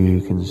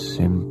you can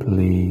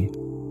simply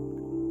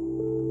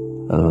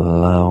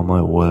allow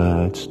my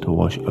words to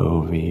wash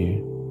over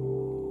you.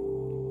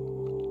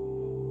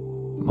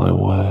 My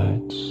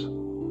words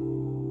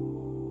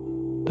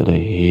that are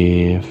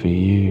here for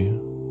you.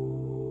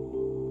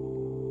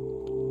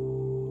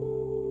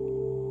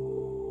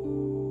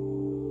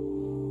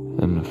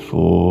 And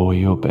for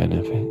your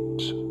benefit.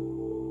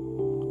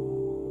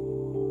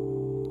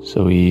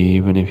 So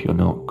even if you're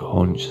not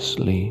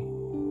consciously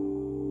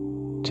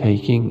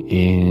taking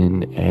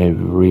in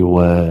every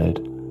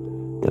word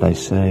that I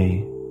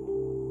say,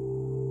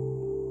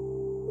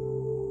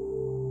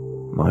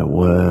 my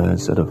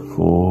words that are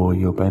for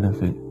your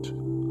benefit,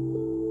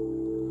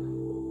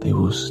 they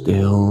will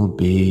still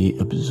be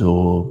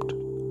absorbed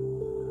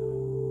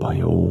by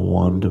your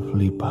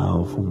wonderfully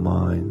powerful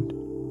mind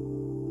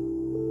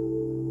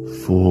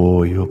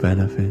for your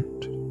benefit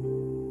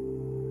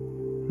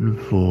and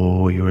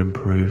for your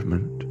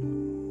improvement.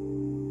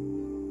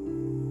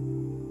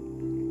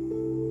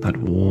 That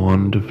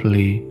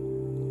wonderfully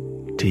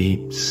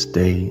deep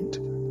state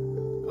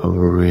of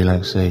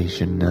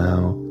relaxation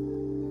now,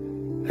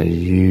 as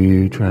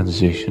you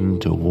transition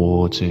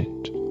towards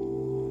it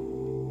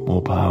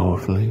more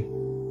powerfully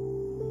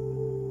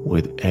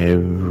with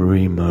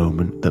every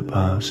moment that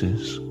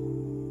passes.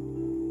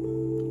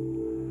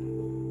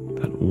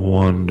 That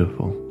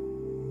wonderful,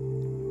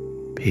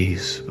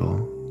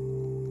 peaceful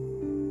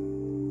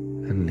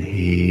and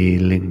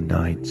healing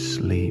night's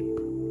sleep.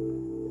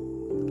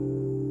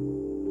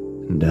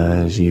 And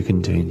as you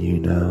continue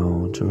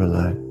now to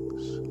relax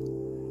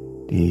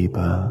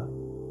deeper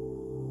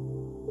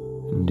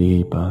and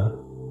deeper,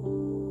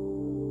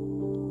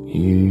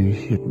 you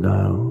should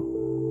know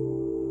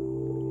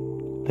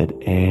that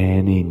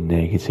any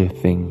negative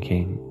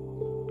thinking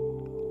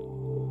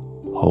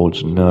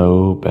holds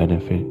no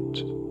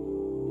benefit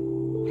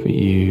for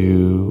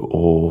you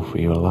or for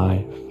your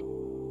life.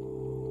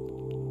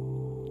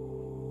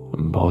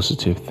 And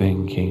positive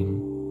thinking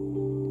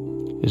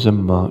is a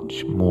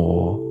much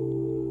more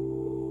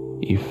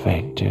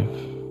effective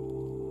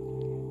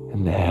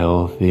and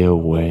healthier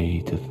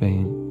way to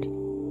think.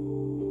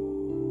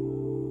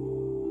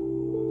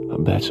 A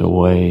better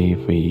way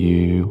for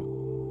you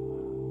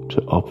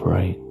to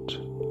operate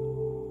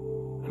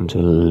and to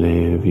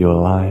live your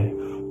life.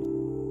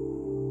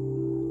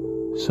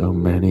 So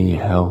many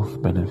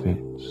health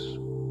benefits,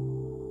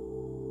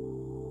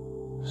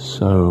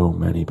 so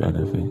many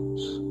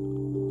benefits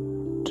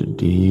to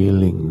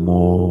dealing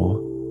more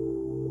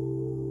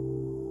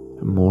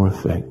and more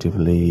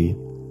effectively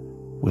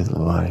with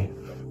life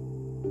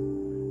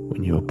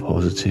when you're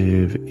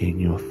positive in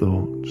your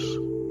thoughts,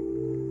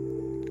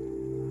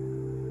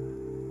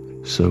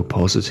 so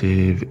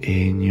positive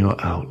in your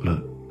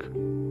outlook.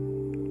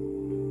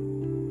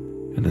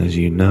 And as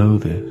you know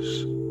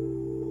this,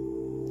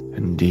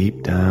 and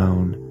deep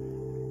down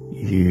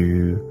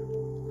you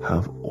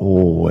have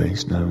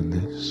always known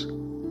this,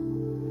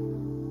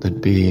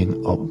 that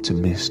being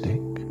optimistic,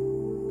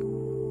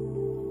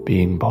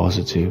 being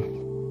positive,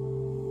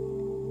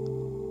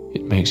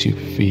 it makes you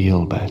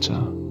feel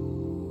better.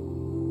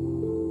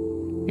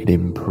 It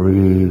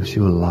improves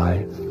your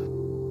life.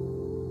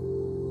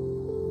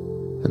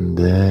 And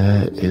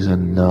there is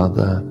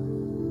another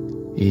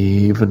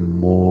even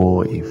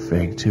more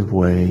effective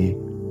way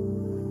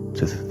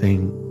to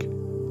think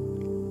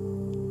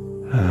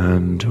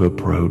and to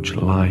approach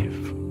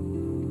life.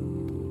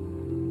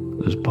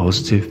 As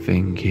positive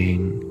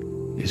thinking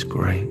is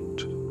great.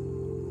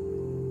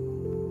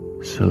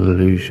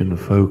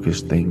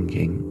 Solution-focused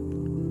thinking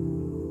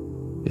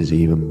is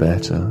even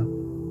better.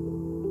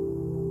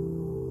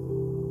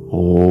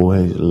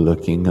 Always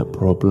looking at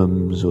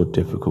problems or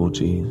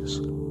difficulties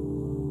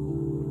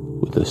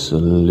with a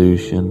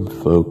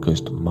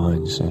solution-focused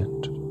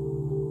mindset.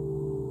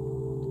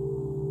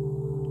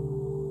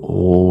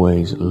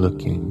 Always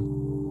looking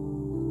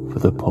for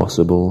the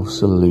possible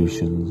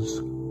solutions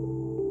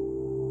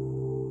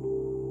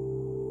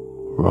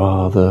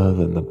rather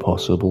than the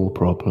possible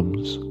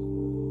problems.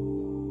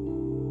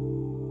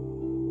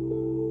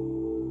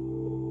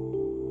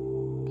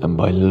 And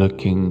by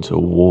looking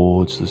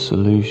towards the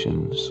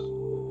solutions,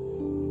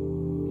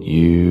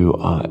 you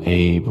are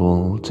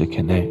able to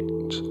connect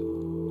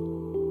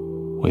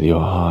with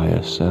your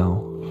higher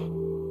self,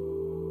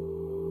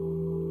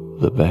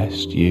 the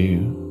best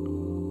you,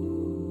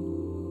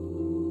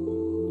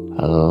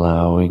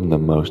 allowing the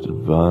most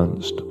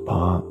advanced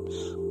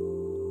parts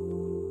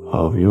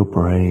of your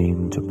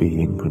brain to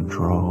be in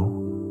control,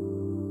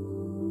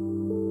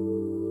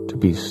 to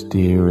be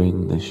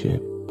steering the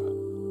ship.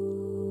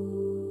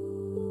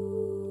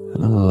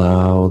 And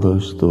allow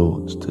those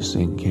thoughts to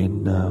sink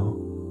in now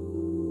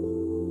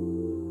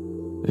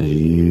as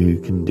you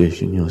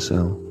condition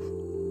yourself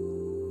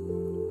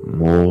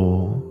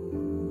more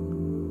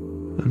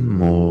and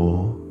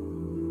more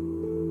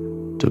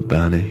to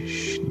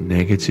banish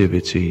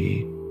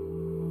negativity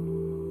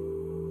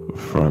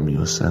from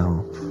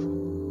yourself,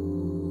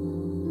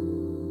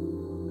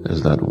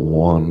 as that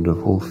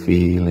wonderful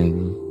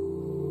feeling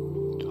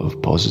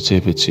of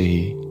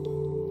positivity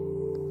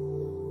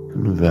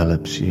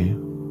envelops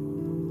you.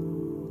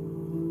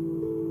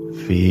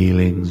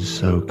 Feeling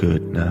so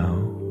good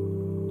now,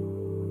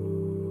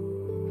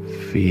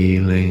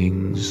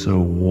 feeling so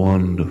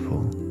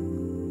wonderful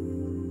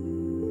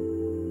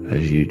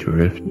as you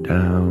drift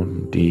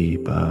down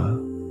deeper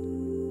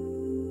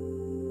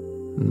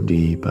and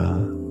deeper,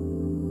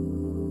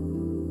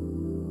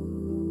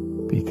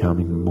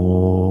 becoming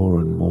more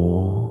and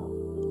more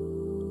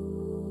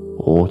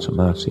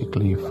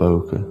automatically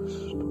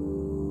focused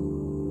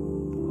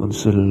on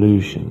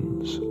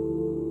solutions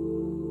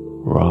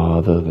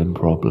rather than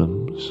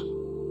problems,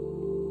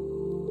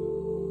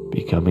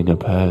 becoming a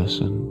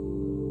person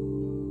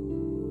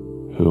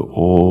who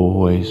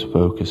always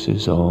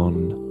focuses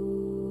on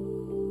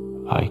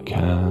I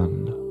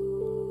can,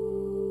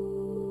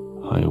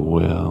 I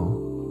will.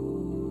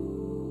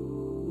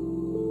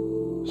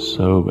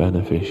 So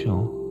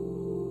beneficial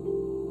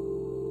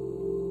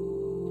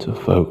to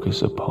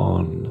focus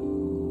upon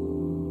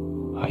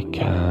I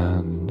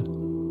can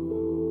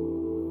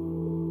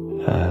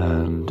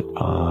and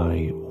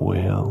I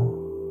will.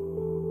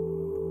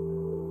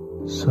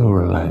 So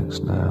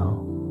relaxed now,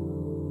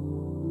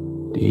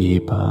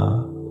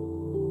 deeper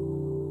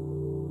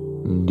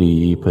and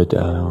deeper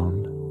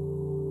down,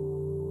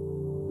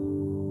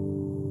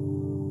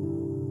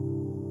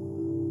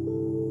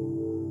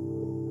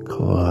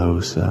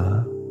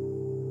 closer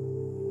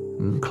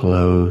and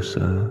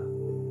closer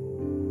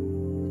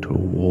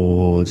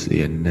towards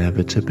the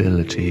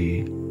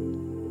inevitability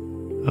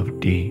of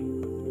deep,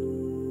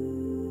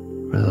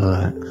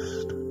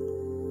 relaxed,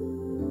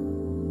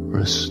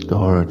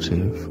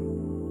 restorative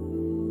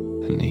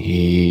and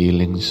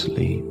healing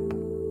sleep.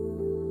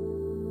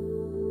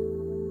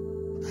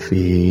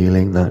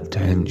 Feeling that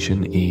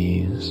tension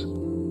ease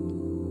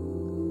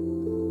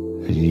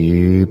as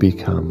you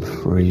become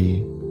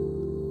free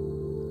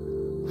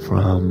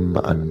from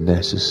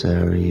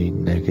unnecessary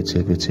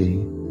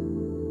negativity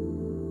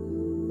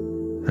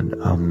and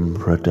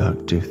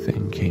unproductive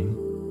thinking,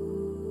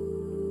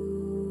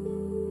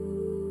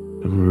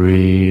 and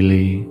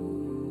really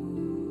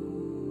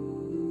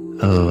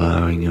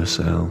allowing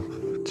yourself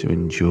to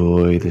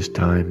enjoy this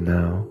time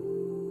now,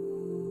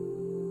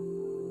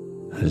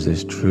 as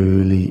this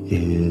truly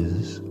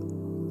is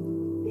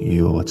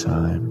your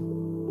time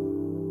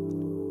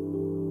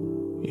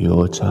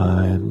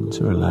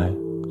to relax,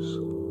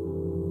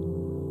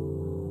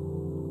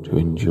 to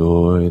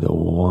enjoy the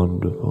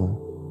wonderful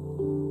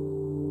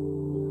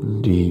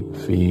and deep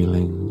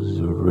feelings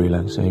of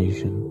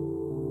relaxation.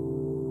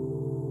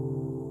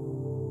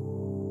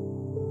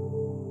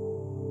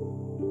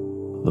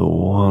 The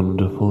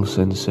wonderful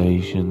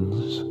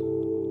sensations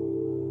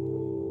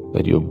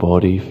that your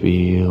body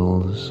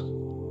feels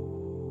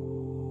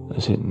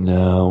as it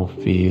now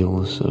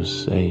feels so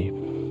safe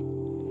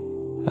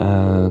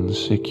and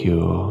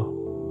secure,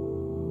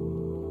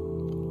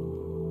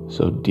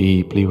 so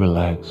deeply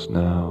relaxed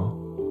now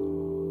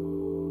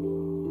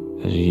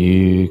as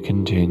you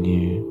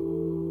continue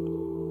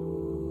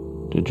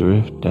to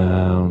drift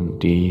down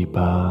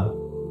deeper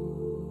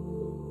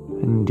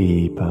and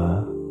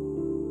deeper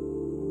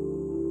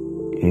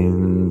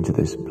into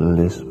this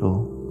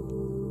blissful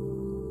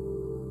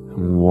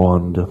and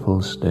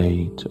wonderful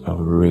state of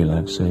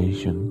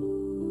relaxation.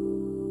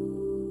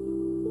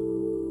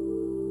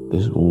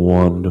 this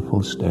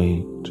wonderful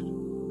state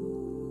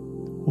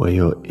where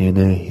your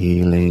inner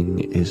healing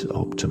is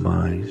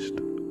optimized,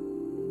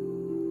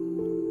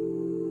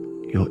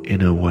 your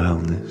inner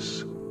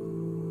wellness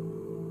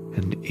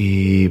and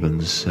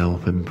even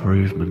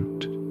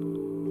self-improvement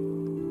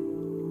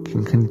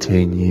can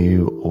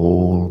continue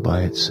all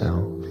by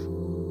itself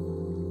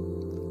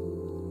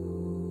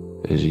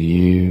as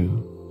you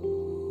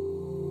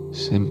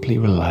simply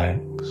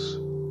relax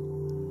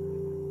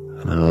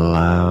and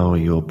allow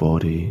your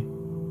body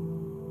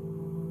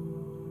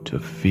to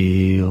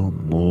feel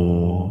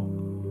more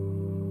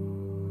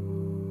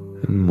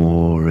and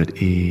more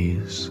at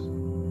ease,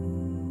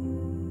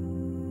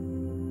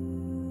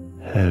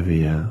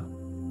 heavier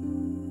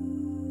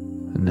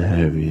and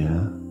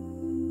heavier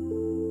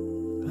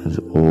as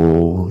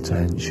all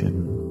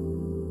tension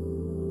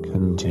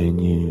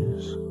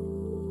continues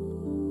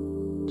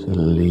to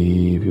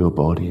leave your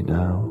body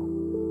now,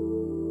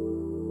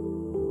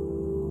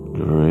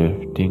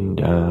 drifting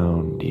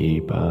down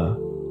deeper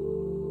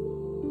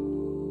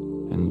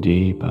and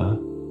deeper,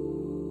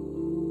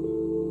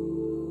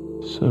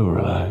 so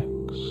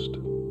relaxed,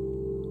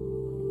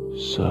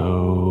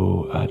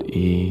 so at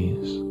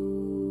ease,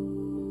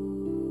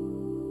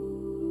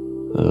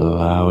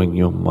 allowing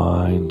your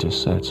mind to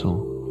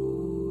settle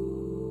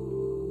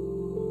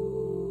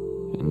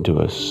into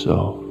a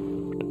soft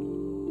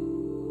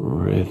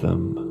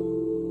rhythm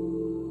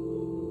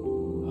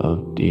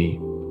of deep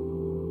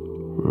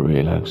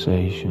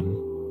relaxation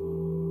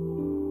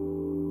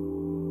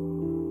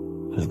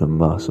as the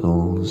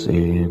muscles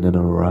in and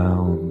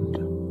around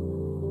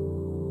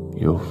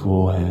your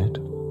forehead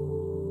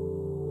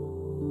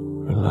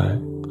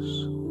relax.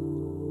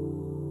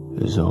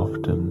 As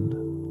often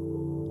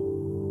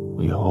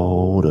we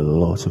hold a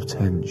lot of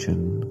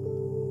tension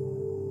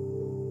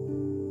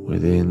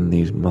within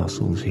these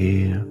muscles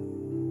here,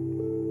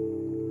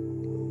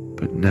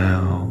 but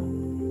now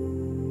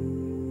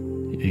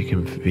you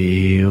can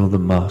feel the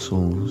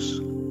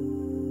muscles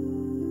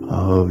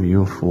of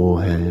your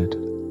forehead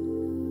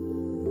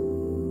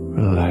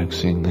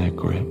relaxing their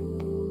grip,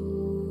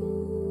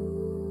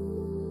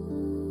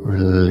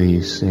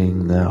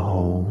 releasing their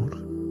hold,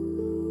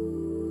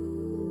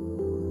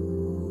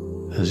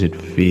 as it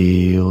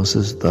feels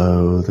as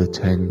though the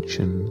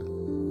tension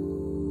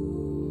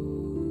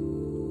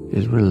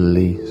is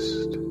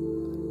released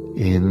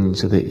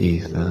into the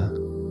ether,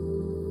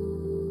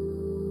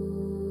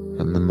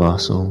 and the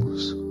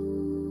muscles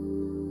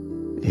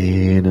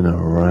in and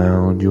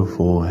around your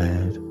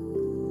forehead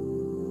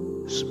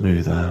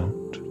smooth out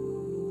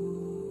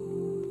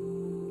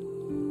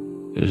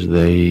as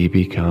they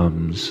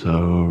become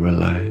so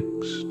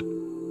relaxed,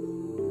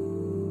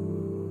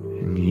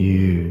 and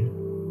you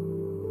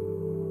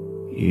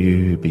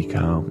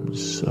become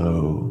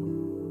so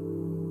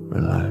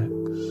relaxed.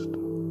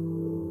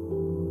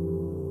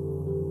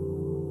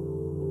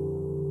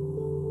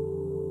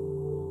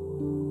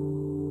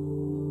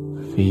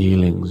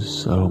 Feeling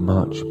so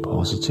much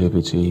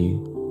positivity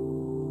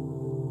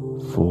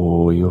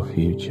for your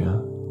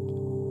future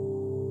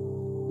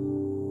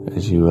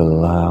as you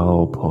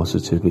allow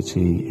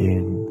positivity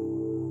in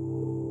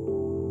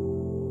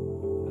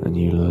and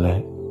you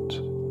let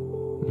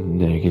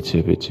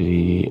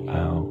negativity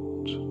out.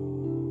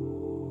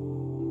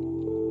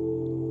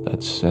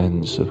 That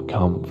sense of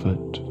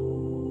comfort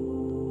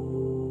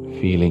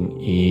feeling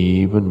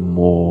even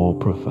more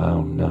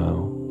profound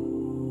now,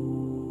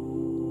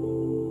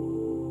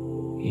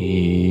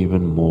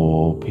 even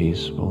more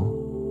peaceful.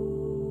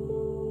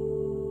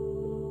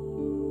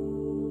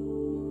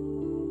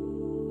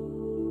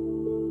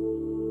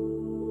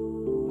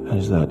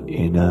 As that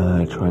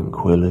inner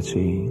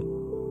tranquility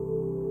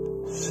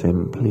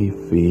simply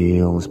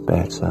feels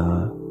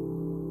better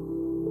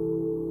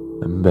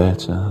and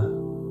better.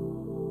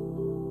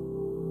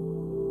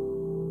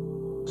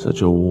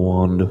 Such a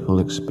wonderful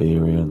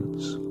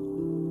experience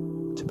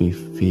to be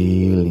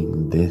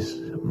feeling this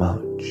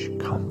much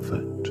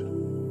comfort,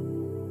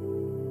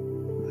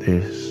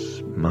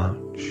 this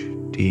much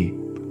deep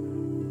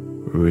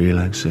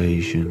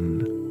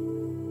relaxation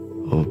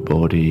of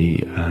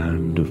body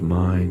and of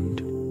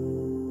mind.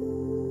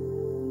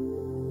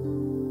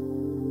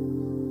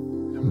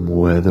 And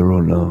whether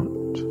or not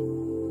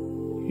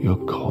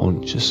you're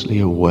consciously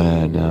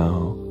aware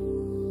now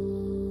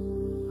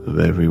of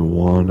every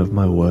one of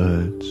my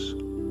words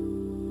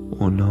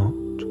or not,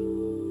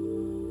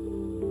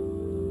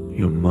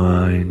 your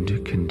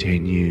mind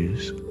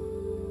continues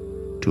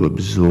to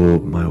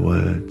absorb my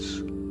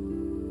words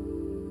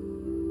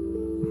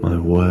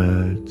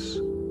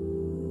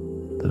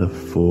that are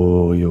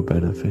for your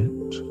benefit,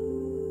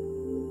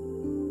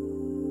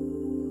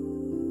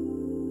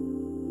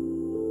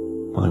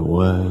 my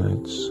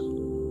words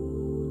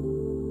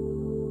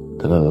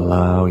that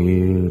allow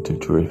you to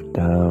drift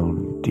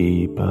down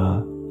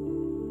deeper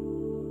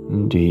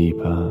and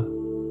deeper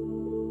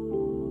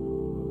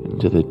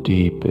into the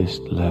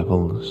deepest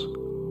levels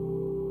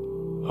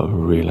of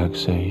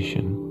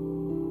relaxation,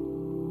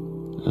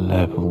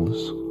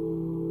 levels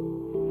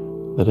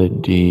that are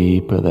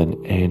deeper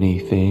than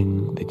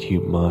anything that you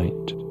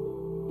might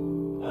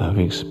have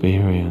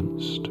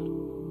experienced,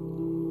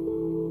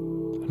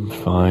 and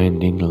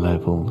finding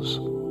levels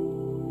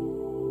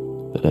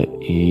that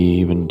are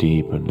even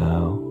deeper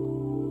now,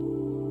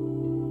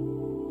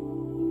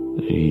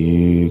 as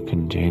you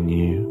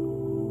continue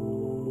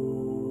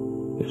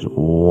this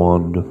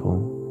wonderful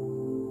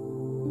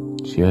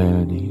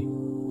journey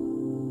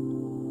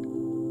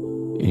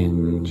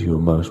into your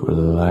most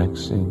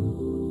relaxing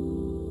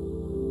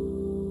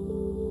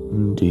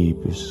and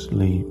deepest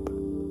sleep,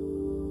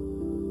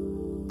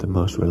 the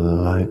most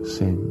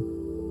relaxing,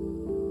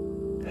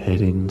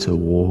 heading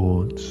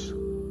towards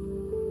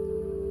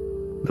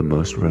the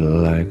most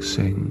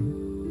relaxing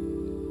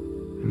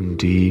and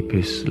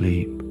deepest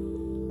sleep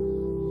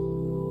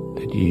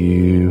that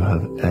you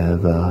have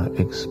ever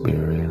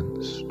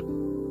experienced.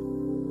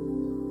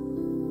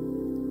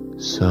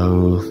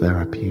 So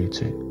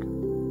therapeutic,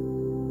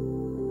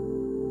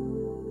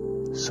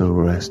 so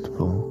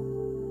restful,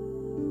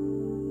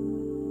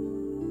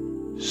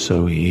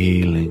 so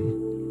healing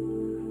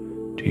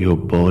to your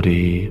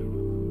body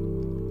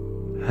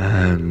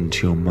and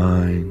to your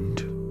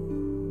mind.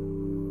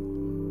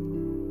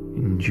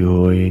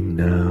 Enjoying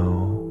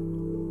now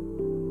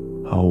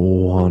how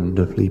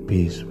wonderfully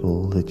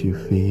peaceful that you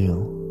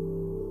feel,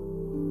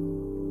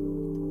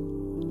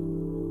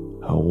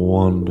 how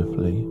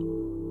wonderfully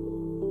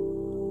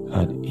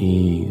at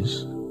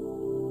ease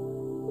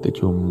that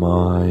your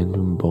mind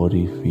and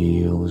body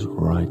feels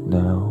right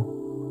now,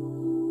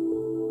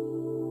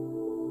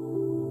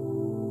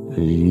 as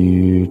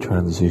you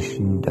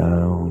transition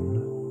down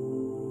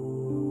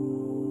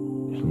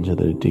into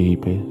the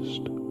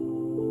deepest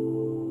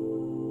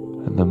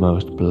and the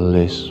most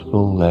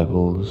blissful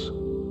levels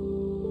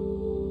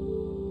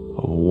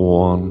of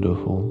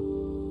wonderful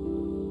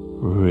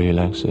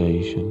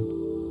relaxation,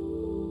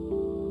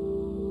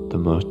 the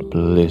most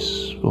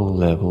blissful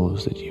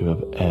levels that you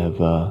have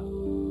ever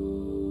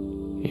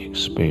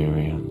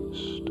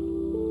experienced,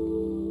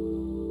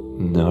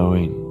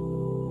 knowing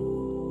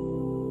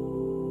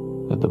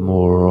that the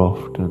more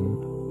often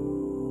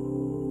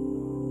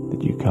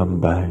that you come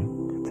back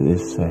to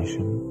this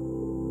session,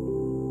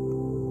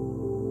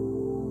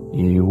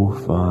 you will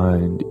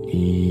find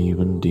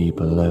even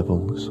deeper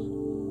levels,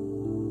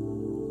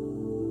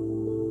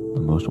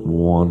 the most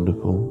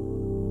wonderful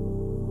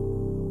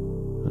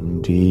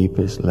and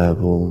deepest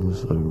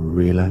levels of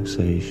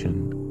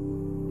relaxation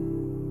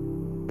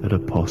that are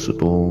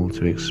possible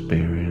to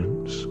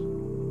experience,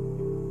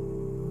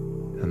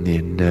 and the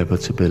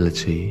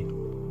inevitability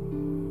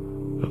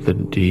of the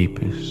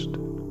deepest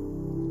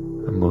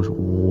and most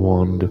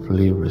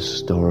wonderfully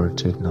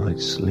restorative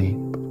night's sleep.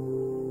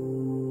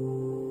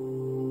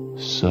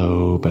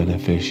 So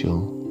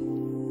beneficial,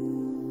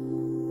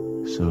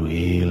 so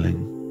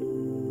healing,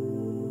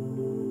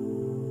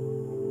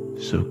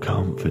 so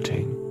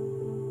comforting,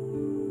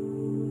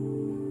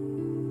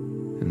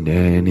 and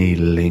any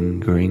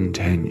lingering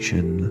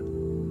tension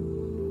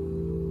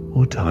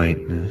or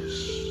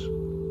tightness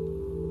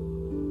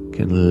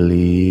can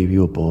leave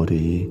your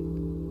body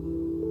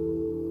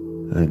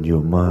and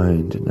your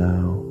mind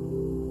now,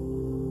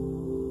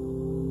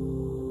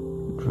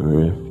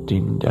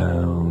 drifting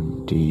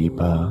down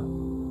deeper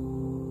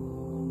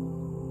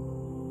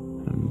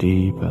and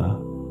deeper.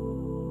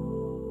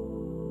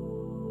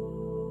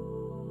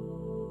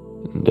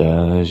 And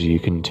as you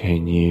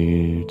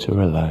continue to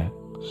relax,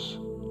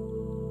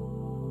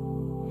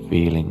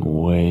 feeling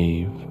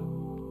wave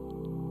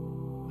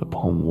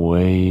upon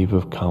wave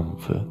of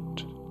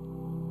comfort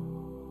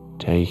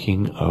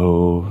taking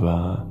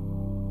over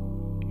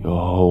your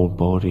whole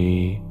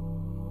body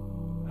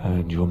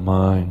and your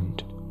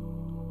mind,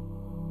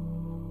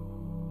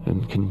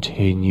 and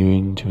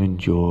continuing to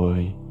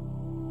enjoy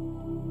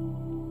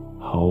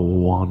how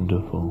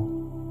wonderful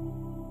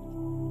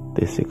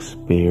this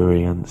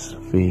experience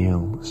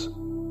feels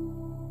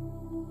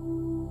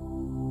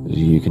as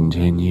you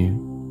continue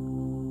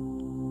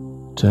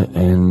to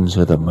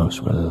enter the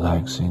most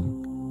relaxing,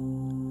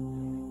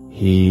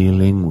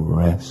 healing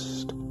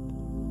rest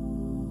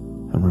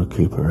and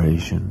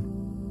recuperation,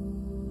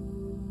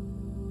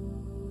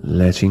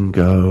 letting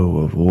go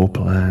of all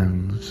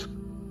plans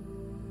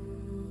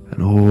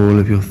and all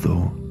of your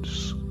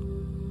thoughts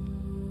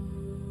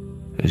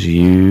as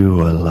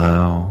you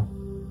allow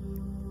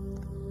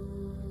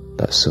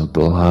that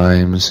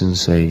sublime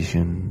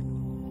sensation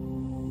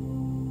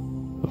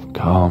of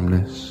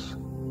calmness,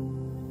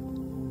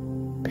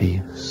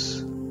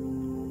 peace,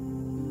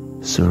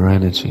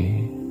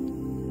 serenity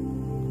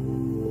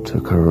to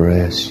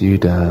caress you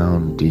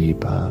down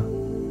deeper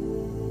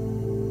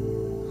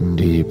and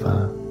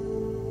deeper.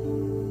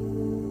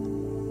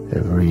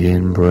 Every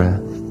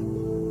in-breath,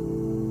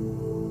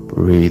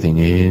 breathing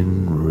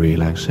in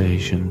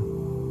relaxation,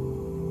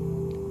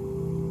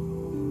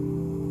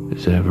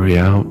 as every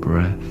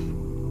out-breath,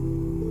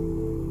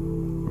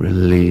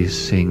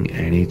 releasing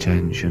any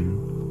tension,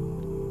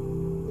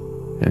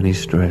 any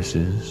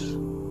stresses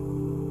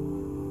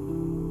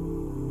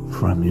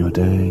from your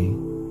day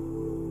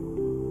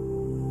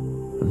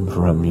and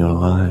from your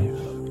life,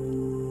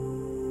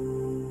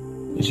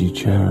 as you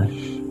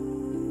cherish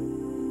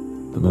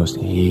the most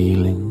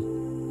healing,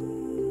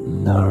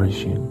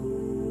 nourishing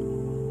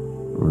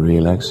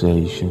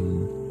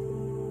relaxation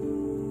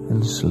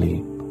and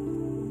sleep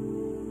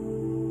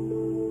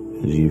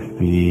as you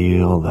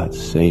feel that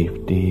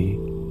safety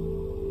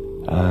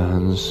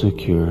and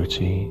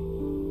security,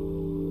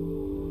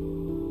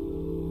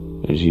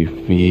 as you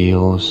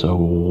feel so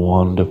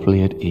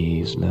wonderfully at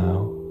ease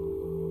now,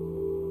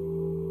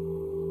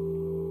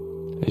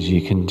 as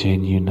you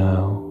continue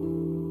now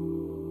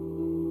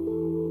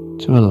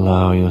to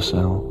allow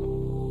yourself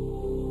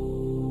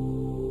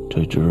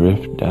to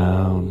drift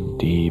down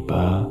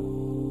deeper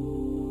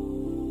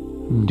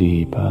and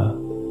deeper.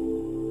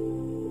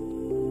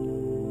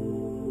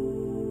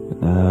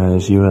 And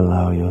as you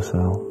allow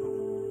yourself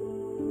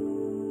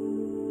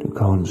to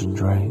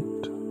concentrate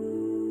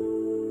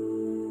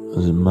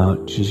as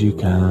much as you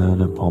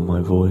can upon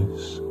my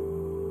voice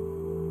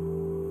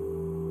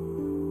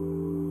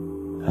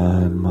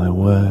and my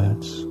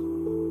words,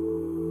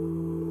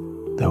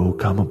 there will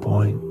come a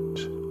point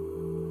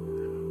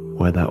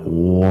where that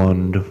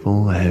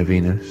wonderful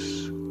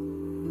heaviness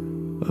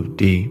of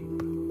deep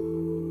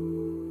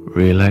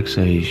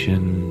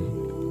relaxation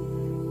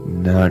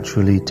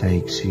naturally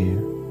takes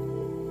you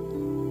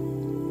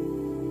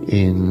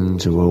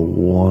into a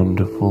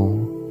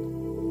wonderful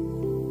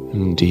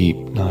and deep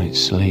night's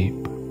sleep.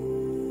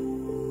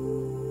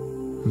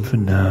 And for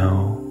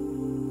now,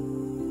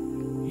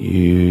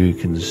 you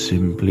can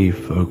simply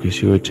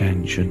focus your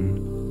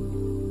attention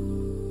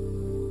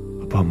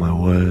upon my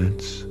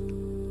words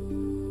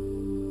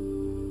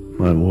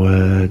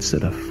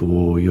that are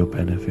for your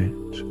benefit,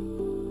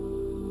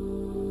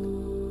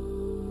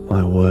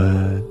 my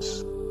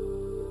words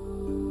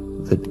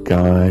that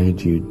guide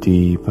you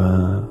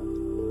deeper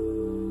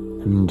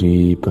and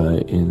deeper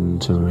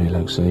into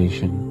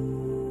relaxation,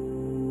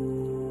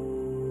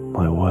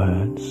 my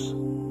words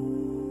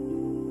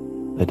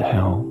that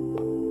help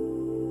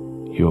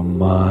your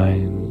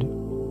mind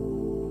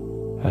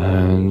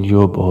and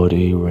your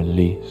body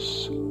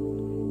release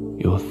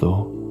your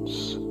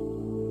thoughts,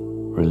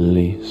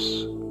 release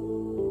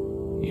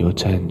your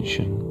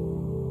tension,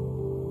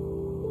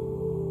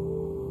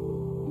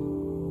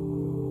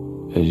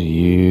 as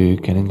you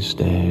can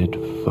instead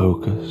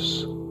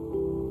focus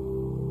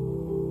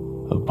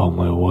upon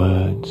my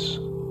words.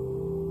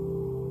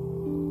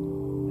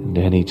 And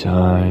any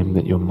time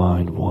that your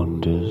mind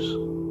wanders,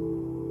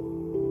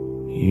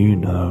 you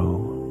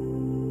know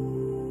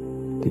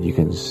that you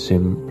can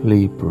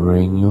simply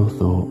bring your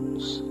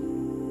thoughts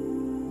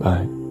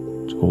back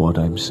to what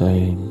I'm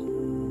saying,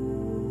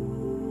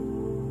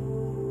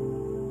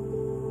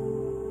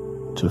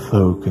 to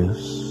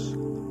focus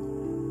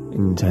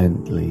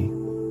intently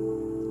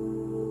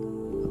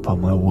upon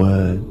my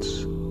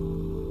words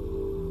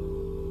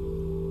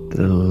that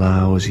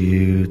allows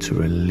you to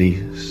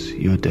release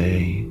your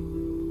day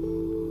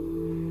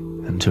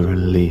and to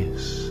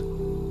release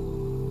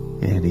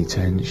any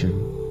tension,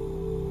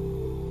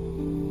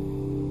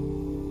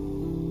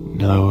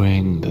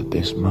 knowing that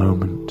this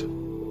moment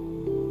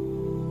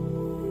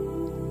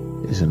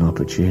is an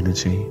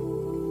opportunity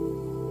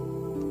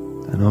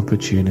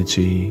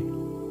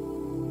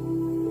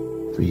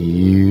for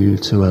you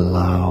to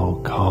allow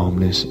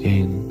calmness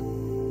in,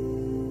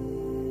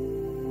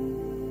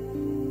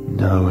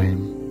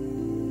 knowing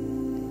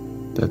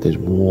that this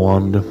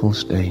wonderful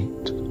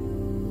state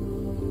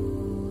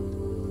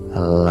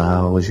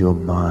allows your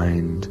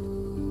mind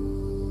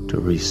to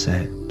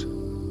reset,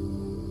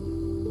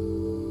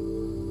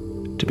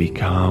 to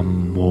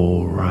become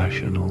more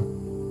rational,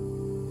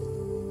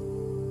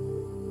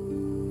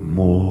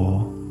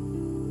 more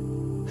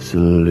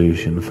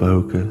solution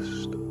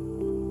focused,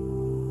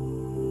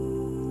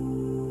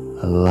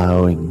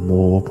 allowing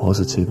more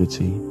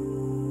positivity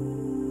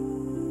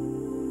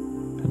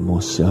and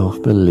more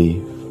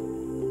self-belief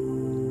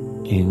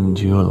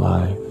into your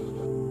life,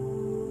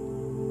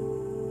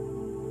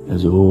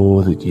 as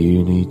all that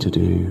you need to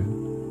do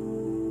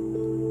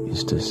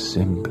is to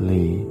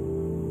simply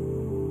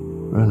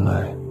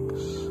relax,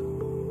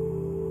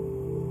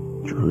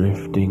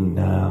 drifting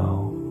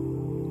now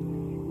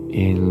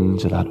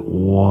into that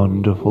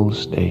wonderful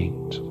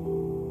state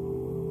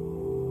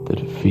that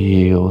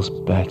feels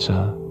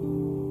better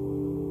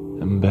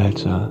and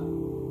better,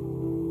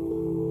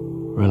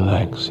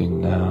 relaxing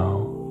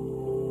now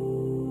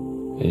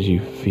as you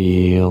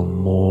feel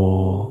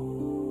more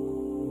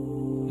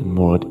and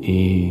more at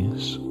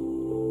ease,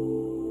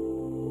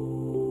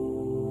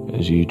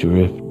 as you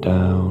drift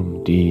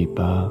down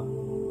deeper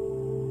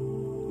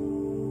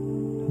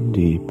and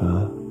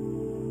deeper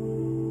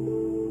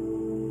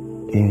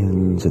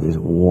into this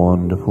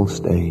wonderful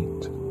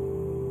state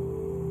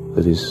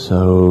that is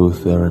so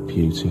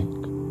therapeutic,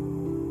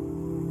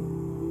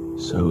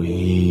 so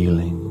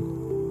healing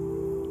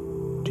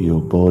to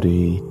your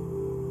body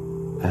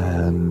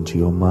and to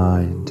your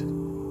mind,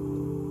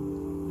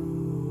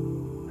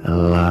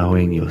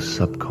 allowing your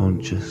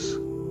subconscious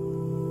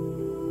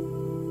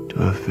to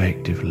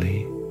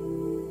effectively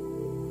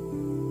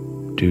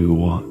do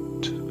what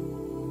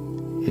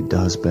it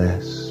does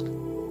best,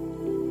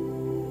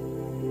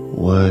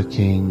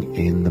 working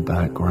in the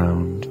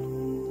background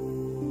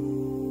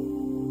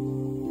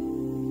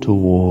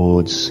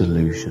towards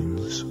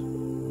solutions,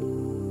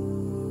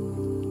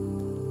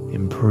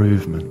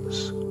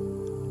 improvements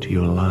to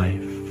your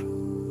life,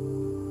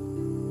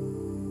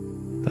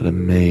 that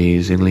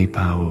amazingly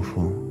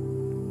powerful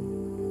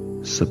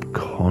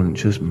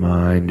subconscious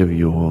mind of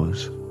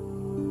yours,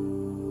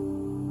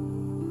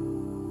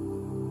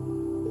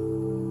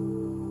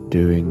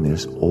 doing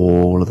this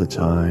all of the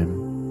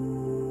time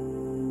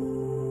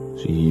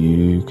so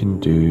you can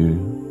do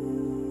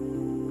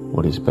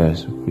what is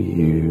best for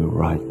you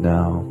right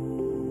now.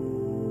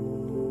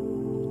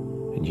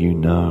 And you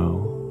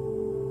know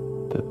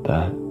that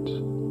that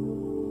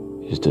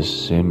is to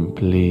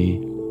simply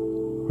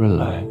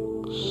relax,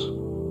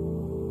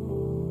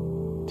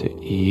 to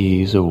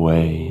ease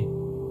away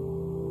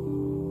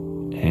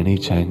any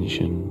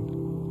tension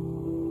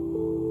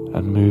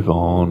and move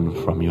on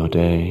from your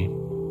day,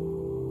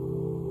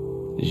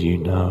 as you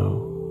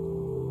know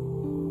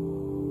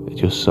that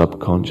your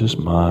subconscious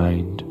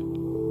mind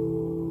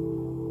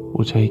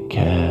will take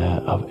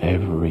care of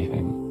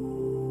everything.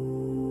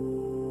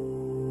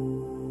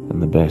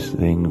 And the best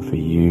thing for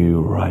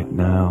you right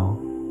now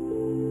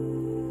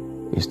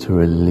is to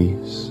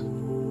release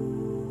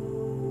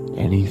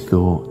any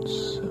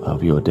thoughts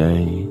of your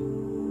day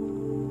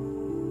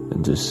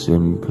and to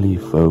simply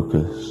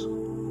focus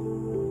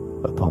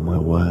upon my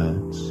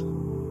words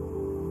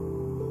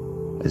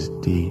as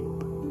deep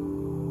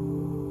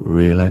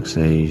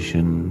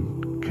relaxation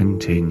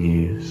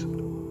continues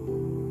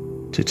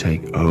to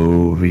take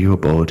over your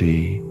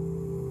body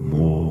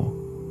more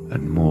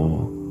and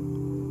more,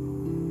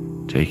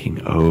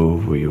 taking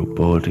over your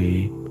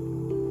body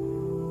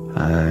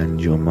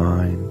and your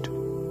mind.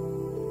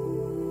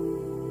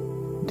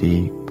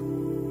 Deep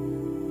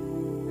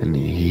and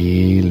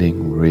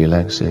healing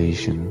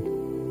relaxation,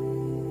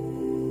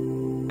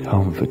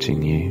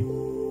 comforting you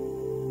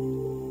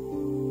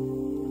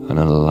and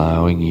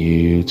allowing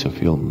you to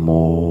feel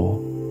more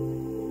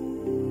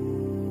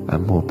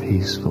and more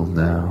peaceful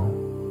now.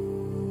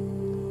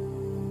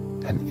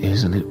 And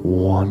isn't it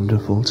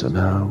wonderful to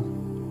know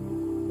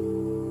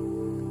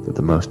that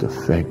the most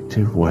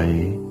effective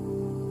way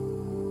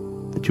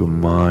that your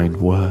mind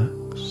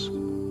works,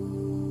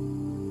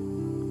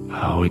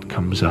 how it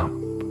comes up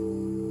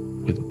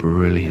with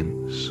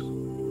brilliance,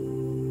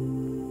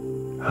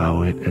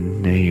 how it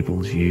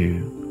enables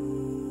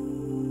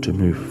you to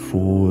move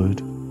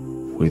forward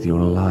with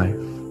your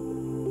life,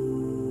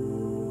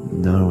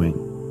 knowing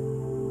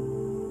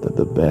that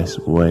the best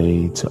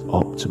way to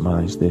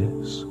optimize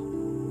this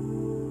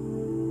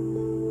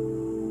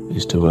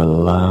is to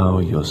allow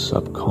your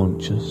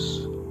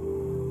subconscious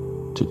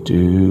to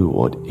do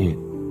what it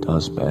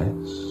does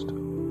best,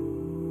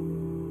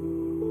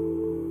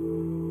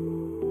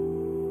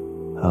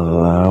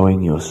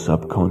 allowing your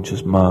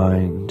subconscious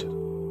mind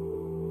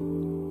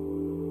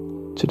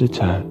to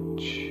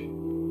detach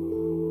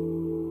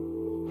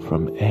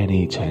from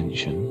any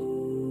tension,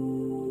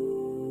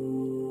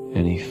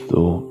 any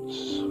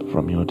thoughts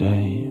from your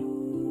day,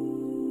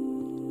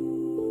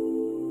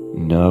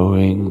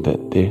 knowing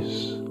that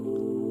this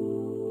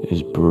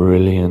is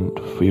brilliant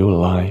for your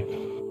life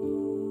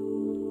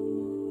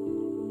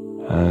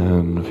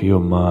and for your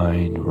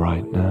mind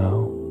right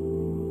now.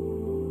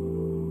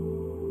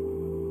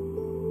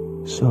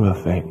 So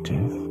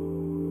effective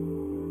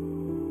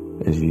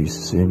as you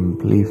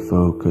simply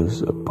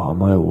focus upon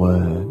my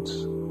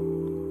words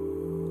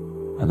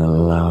and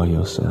allow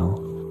yourself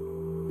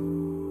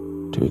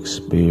to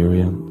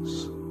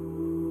experience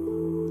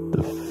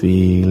the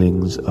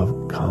feelings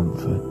of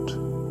comfort,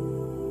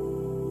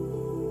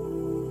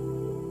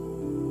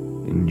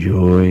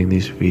 enjoying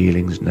these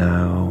feelings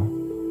now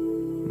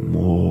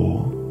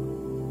more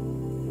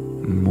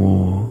and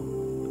more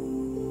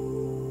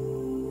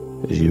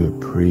as you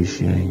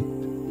appreciate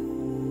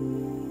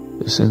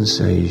the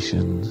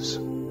sensations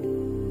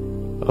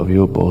of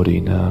your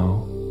body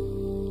now,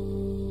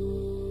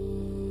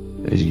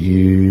 as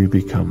you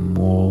become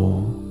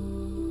more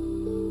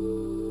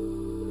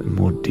and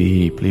more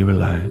deeply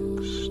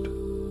relaxed,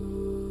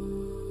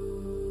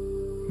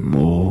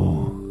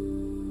 more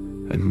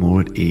and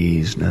more at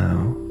ease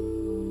now.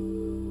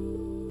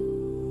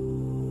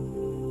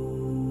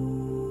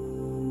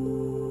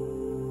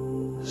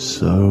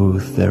 So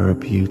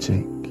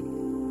therapeutic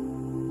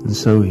and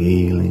so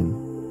healing,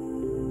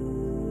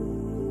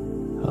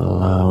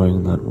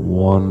 allowing that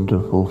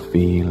wonderful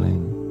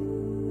feeling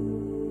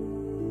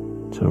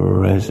to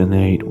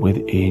resonate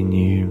within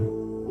you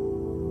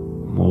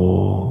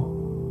more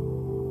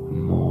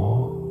and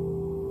more.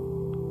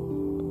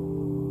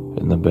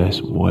 And the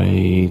best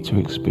way to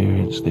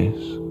experience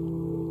this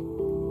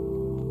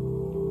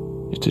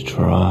is to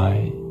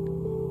try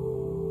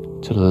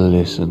to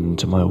listen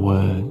to my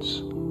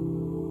words,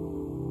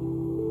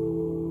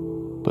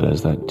 but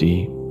as that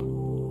deep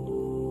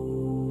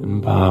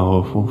and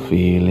powerful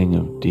feeling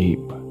of deep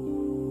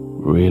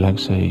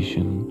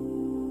relaxation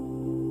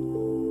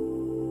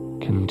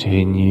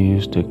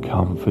continues to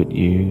comfort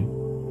you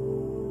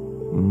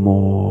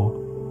more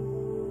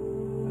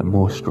and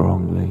more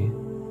strongly,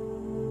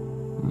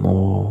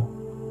 more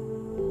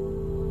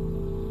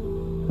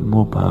and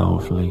more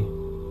powerfully.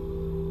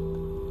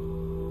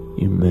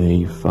 You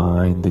may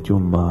find that your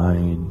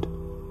mind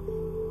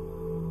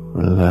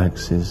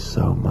relaxes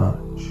so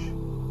much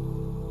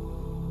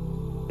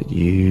that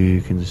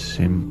you can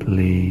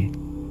simply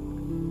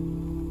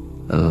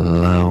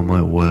allow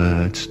my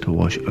words to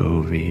wash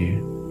over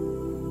you.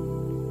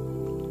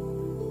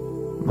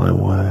 My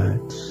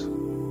words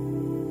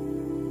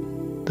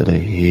that are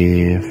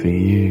here for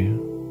you.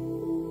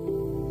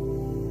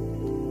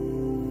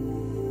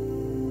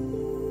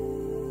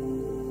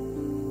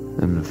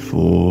 And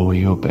for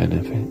your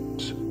benefit.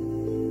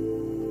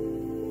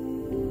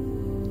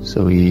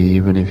 So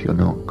even if you're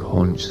not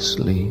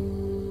consciously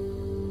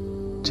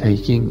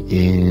taking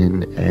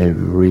in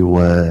every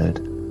word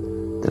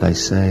that I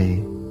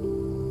say,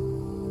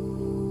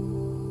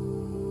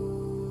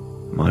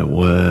 my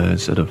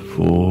words that are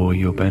for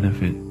your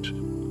benefit,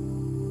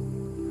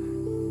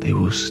 they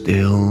will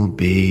still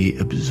be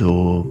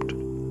absorbed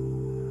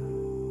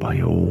by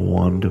your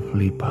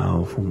wonderfully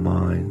powerful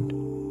mind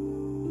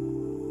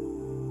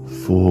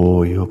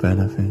for your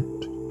benefit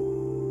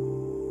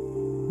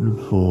and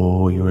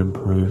for your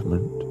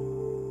improvement.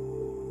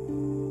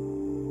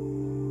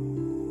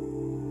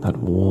 That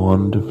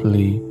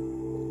wonderfully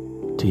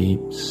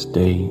deep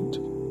state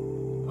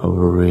of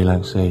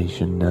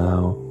relaxation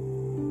now,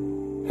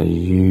 as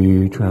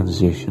you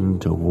transition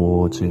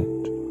towards it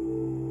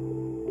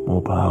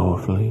more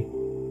powerfully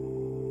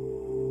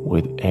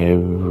with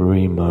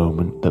every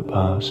moment that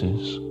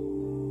passes.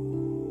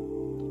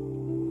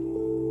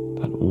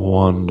 That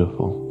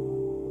wonderful,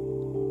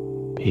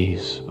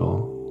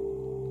 peaceful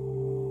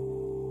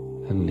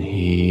and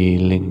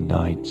healing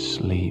night's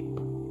sleep.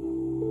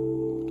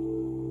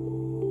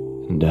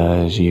 And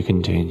as you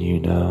continue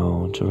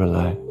now to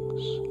relax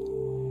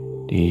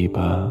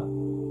deeper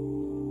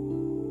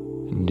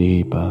and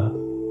deeper,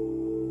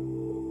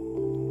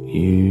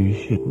 you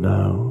should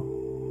know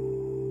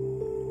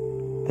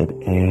that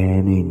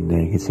any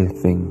negative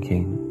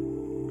thinking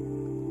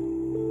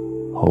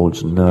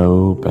holds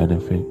no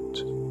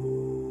benefit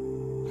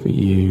for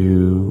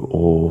you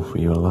or for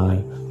your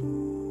life.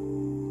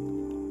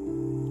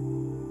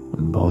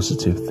 And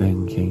positive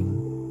thinking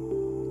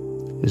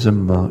is a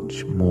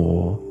much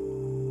more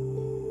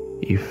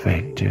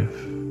effective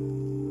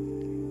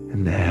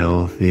and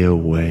healthier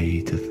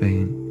way to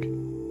think.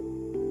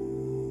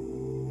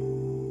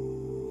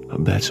 A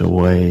better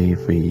way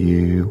for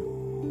you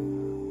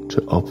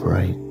to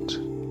operate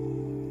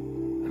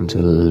and to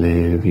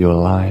live your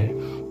life.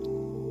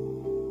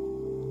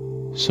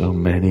 So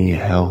many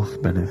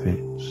health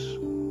benefits,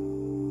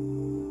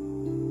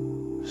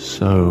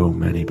 so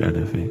many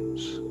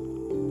benefits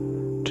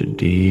to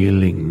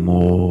dealing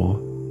more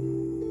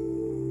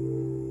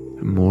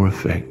and more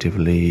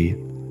effectively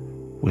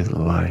with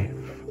life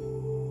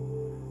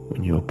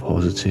when you're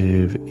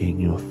positive in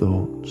your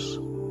thoughts,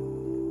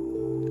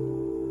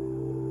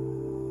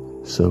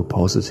 so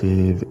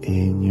positive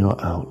in your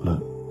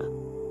outlook.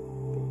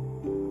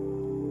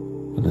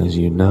 And as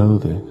you know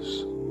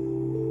this,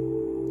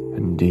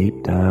 and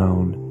deep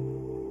down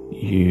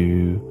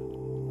you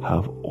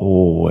have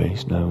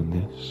always known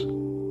this,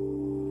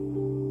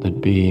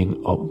 that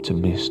being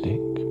optimistic,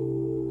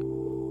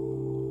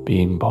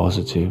 being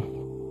positive,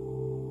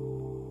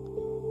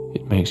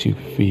 it makes you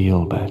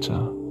feel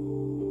better.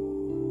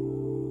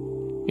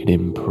 It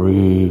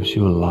improves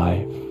your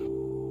life.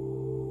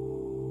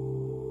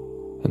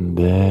 And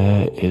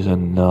there is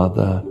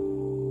another,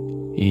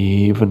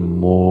 even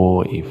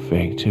more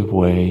effective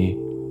way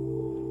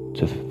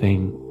to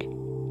think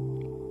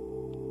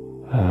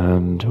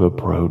and to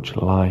approach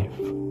life.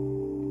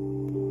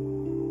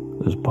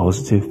 As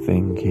positive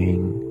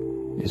thinking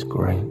is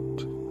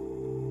great.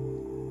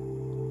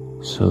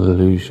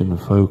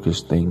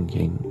 Solution-focused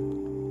thinking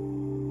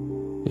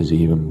is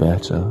even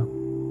better.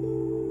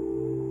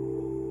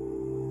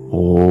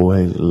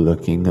 Always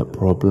looking at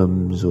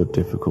problems or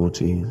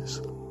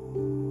difficulties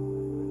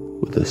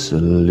with a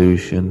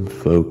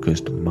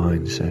solution-focused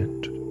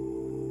mindset.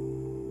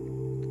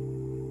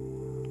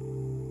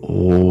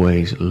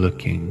 Always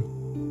looking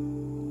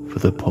for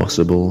the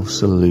possible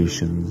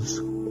solutions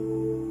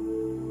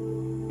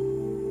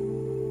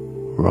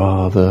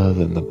rather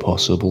than the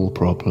possible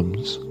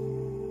problems.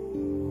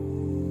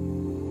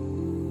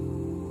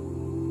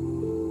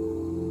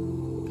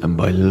 And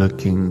by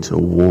looking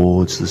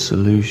towards the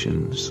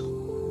solutions,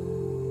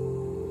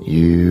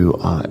 you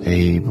are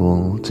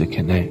able to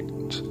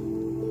connect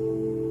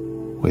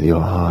with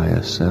your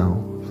higher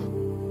self,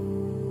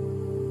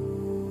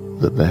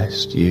 the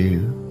best you,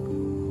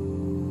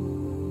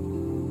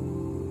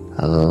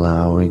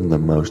 allowing the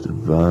most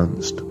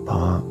advanced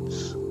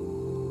parts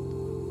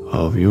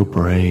of your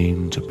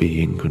brain to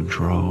be in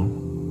control,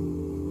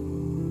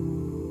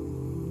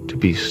 to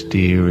be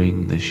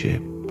steering the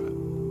ship.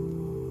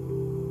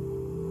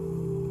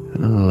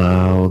 And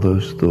allow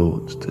those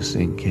thoughts to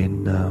sink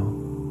in now,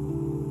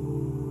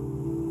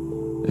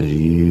 as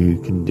you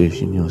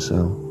condition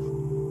yourself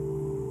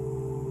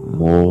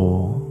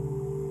more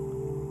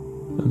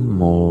and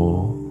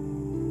more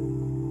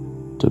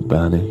to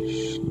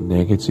banish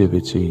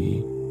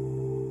negativity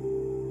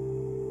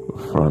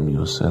from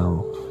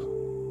yourself,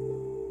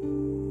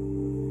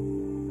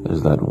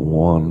 as that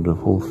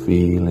wonderful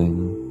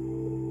feeling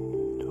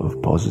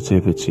of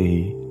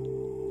positivity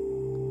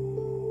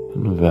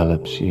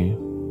envelops you,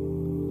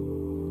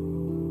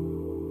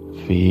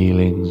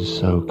 feeling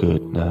so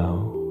good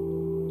now,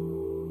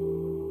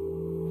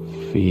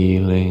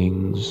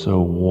 feeling so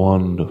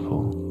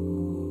wonderful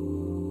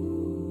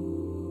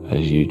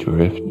as you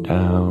drift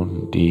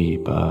down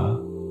deeper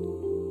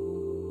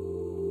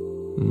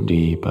and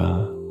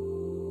deeper,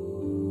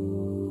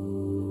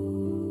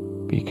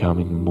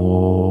 becoming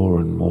more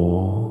and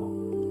more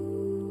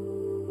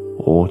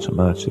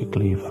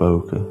automatically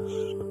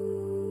focused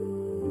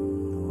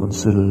on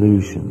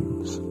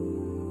solutions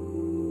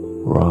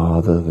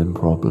rather than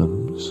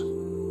problems,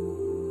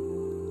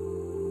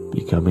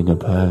 becoming a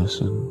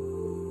person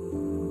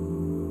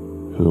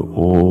who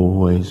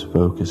always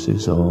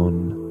focuses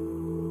on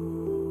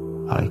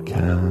I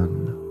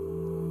can,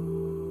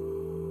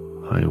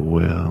 I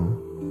will.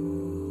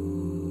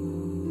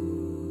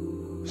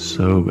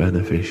 So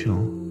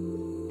beneficial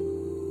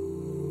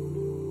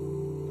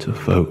to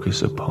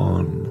focus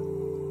upon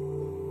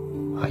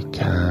I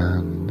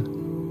can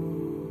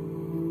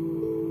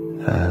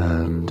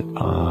and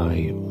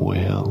I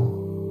will.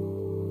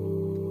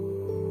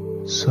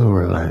 So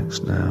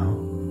relaxed now,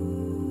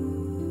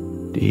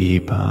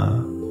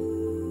 deeper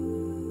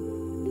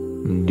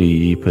and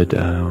deeper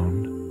down,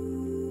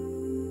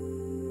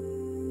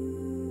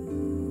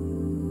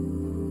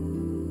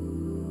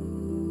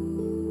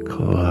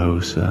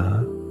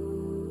 closer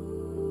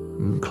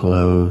and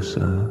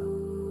closer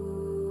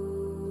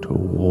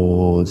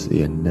towards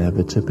the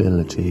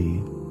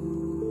inevitability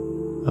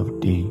of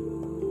deep,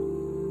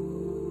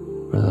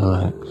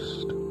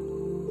 relaxed,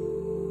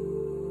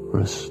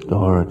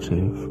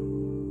 restorative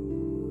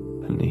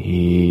and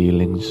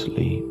healing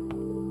sleep,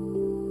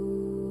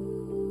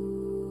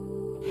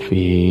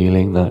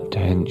 feeling that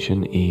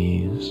tension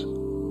ease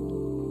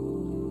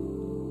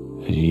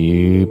as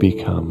you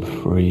become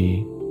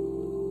free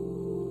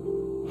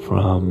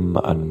from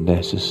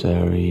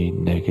unnecessary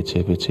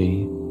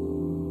negativity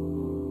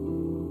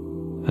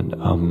and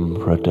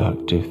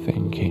unproductive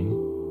thinking,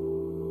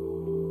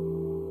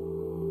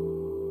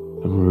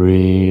 and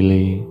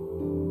really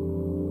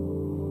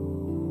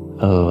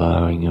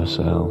allowing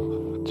yourself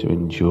to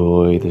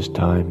enjoy this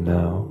time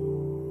now,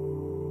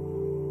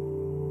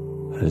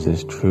 as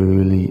this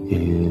truly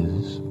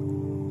is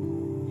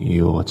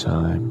your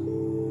time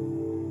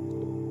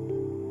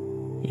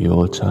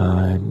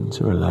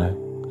to relax,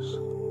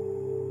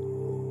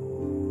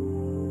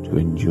 to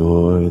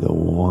enjoy the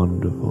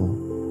wonderful,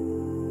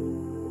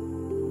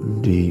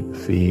 deep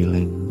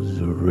feelings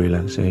of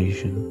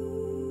relaxation,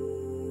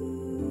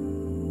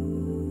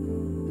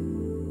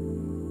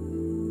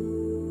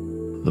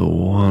 the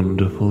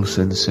wonderful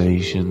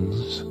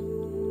sensations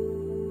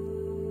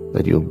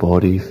that your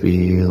body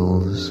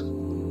feels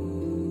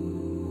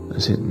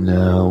as it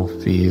now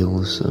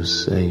feels so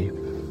safe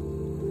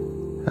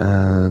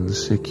and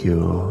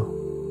secure,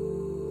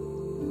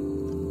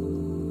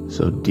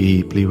 so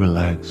deeply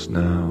relaxed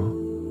now,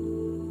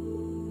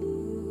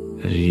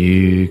 as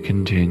you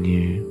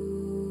continue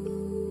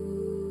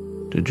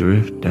to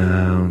drift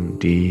down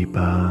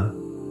deeper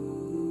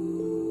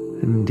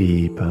and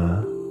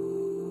deeper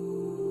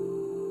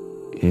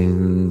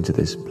into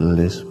this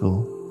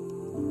blissful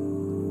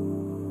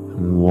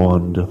and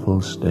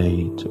wonderful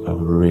state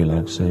of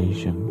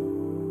relaxation,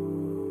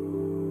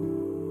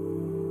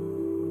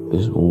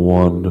 this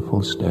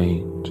wonderful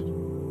state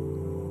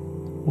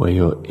where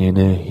your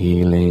inner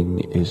healing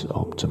is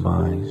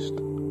optimized,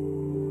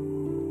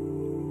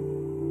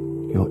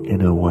 your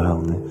inner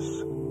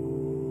wellness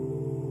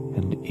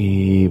and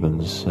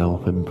even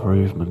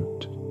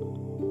self-improvement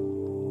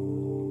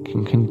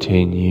can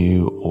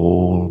continue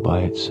all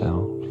by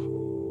itself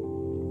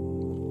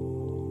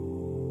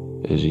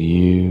as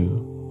you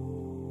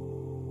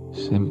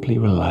simply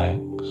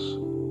relax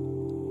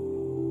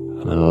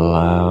and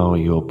allow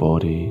your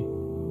body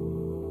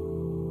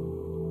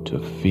to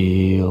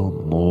feel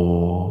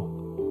more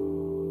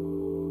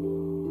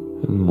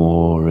and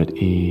more at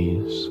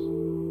ease,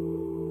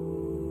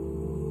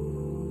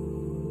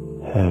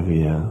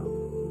 heavier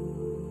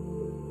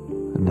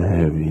and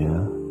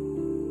heavier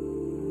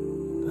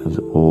as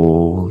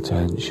all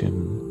tension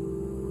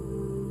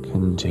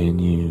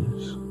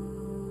continues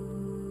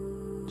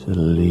to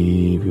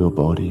leave your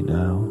body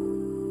now,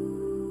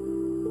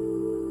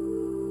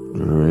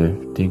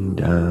 drifting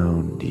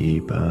down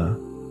deeper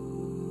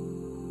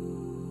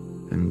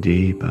and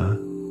deeper,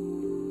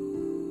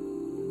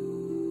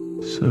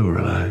 so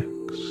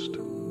relaxed,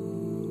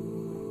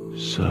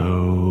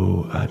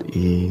 so at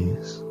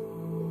ease,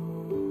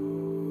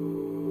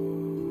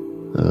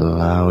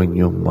 allowing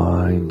your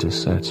mind to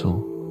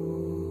settle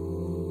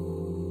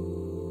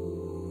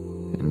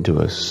into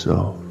a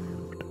soft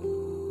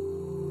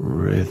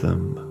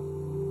rhythm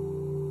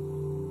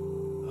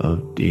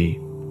of deep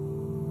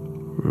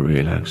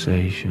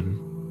relaxation,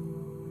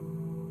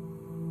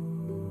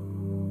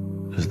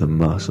 as the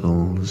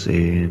muscles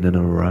in and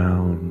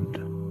around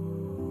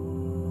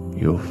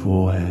your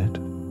forehead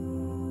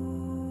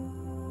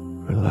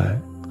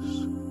relax.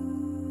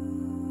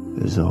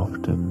 As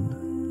often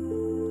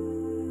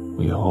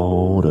we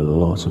hold a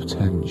lot of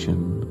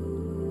tension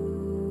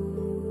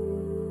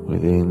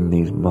within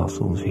these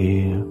muscles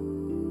here,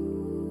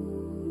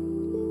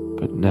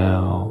 but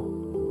now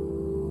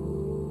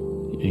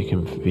you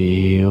can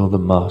feel the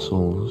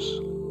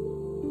muscles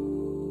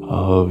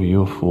of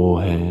your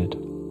forehead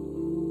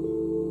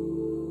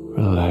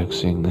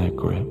relaxing their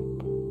grip,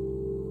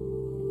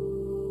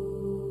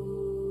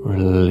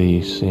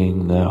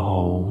 releasing their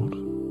hold,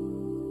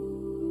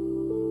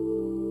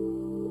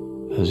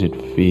 as it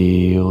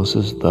feels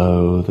as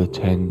though the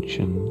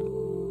tension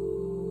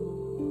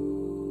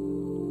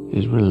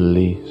is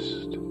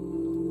released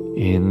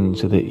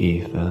into the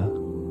ether,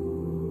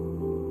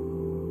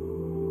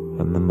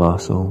 and the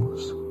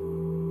muscles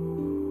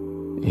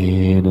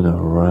in and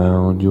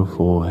around your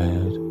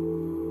forehead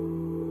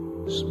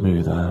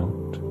smooth out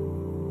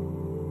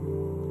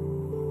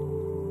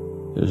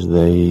as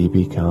they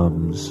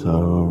become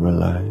so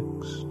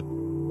relaxed,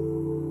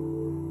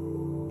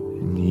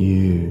 and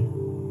you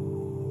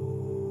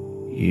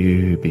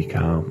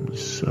become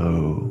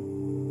so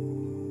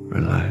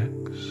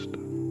relaxed.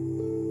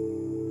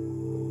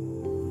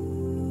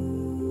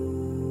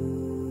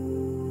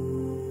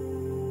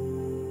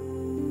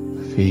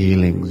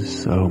 Feeling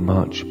so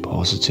much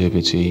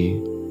positivity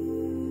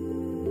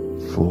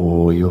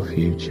for your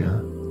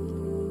future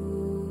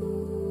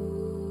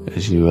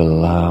as you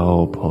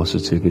allow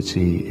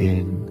positivity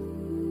in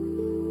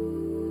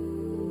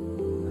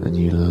and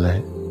you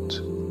let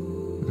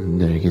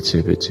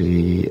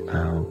negativity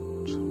out.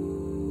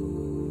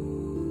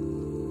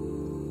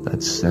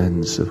 That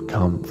sense of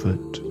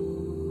comfort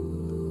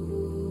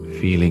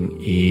feeling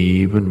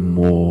even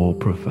more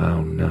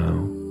profound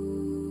now,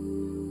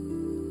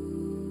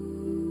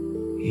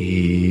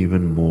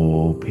 even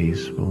more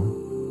peaceful.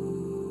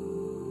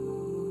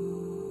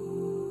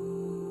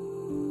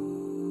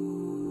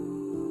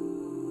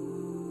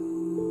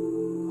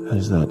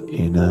 As that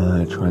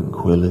inner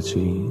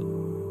tranquility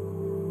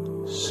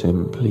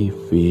simply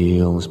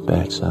feels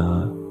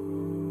better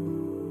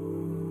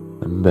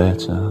and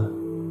better.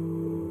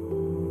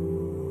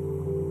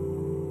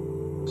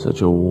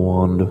 Such a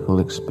wonderful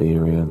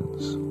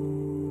experience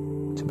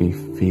to be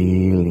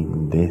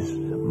feeling this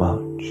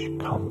much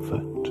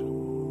comfort,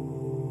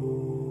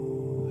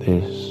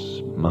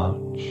 this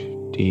much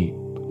deep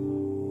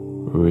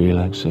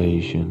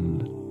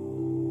relaxation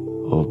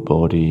of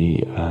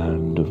body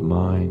and of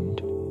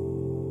mind.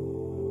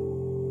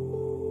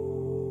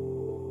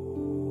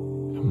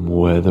 And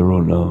whether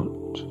or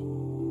not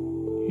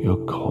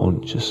you're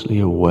consciously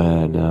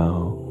aware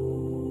now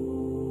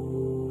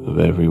of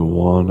every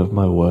one of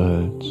my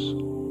words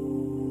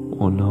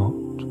or not,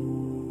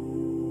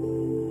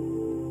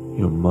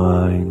 your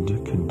mind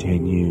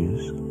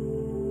continues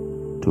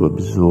to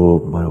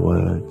absorb my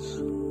words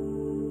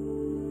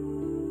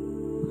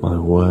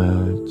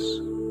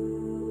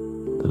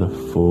that are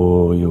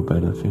for your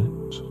benefit.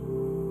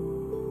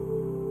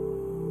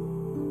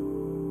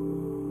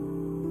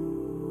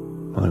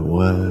 My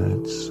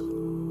words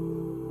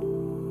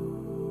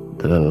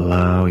that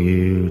allow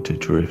you to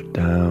drift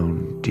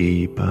down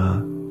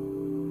deeper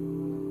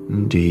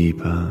and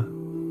deeper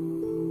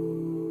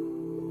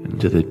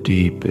into the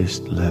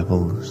deepest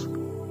levels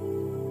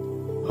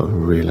of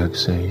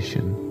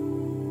relaxation,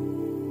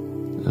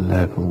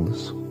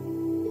 levels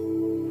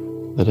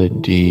that are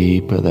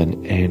deeper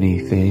than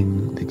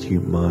anything that you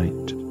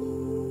might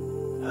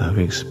have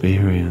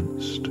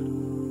experienced,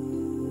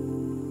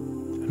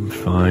 and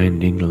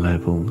finding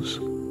levels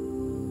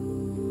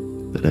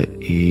that are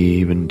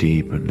even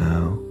deeper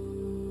now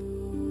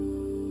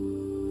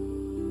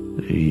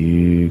as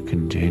you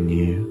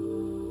continue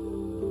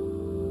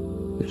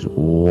this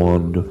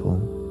wonderful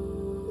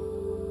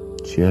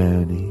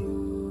journey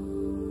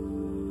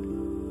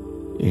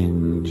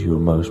into your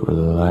most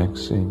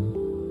relaxing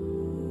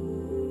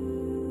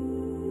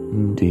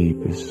and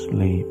deepest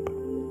sleep,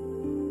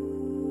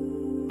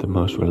 the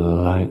most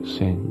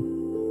relaxing,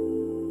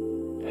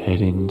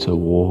 heading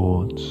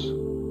towards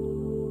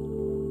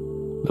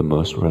the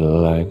most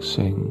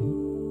relaxing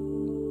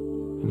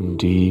and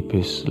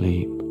deepest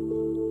sleep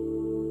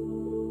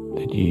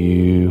that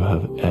you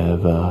have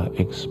ever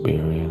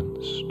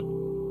experienced.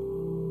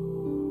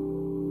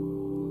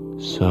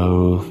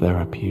 So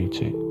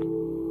therapeutic,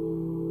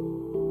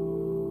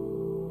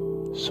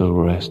 so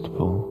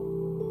restful,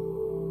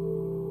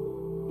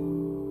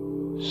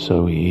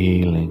 so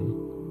healing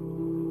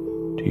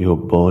to your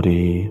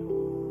body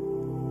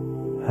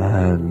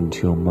and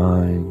your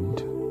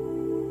mind.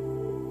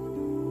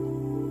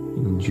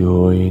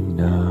 Enjoying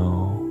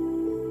now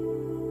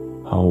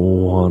how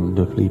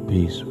wonderfully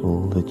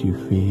peaceful that you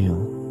feel,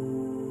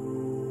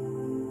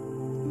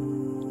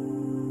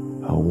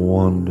 how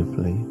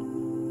wonderfully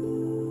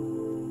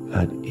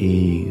at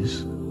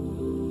ease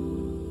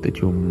that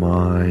your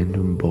mind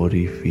and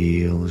body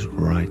feels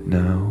right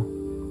now,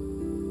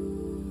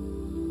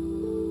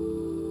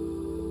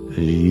 as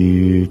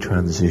you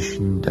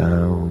transition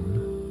down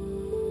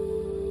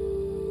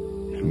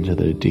into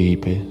the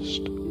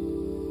deepest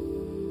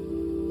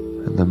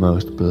and the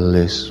most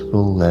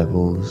blissful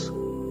levels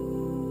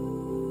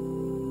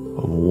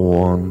of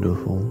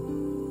wonderful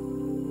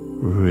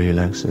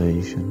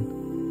relaxation,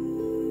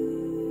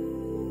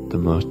 the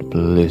most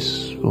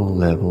blissful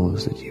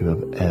levels that you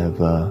have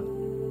ever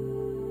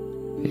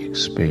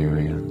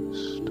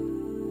experienced,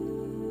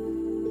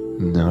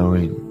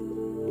 knowing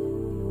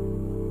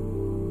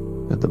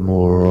that the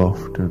more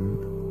often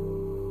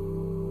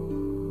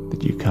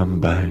that you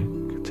come back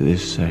to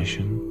this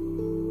session,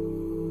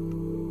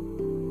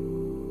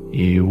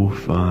 you will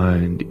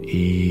find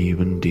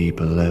even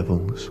deeper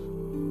levels,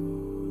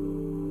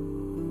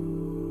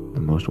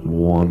 the most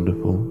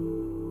wonderful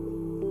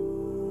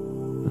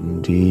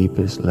and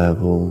deepest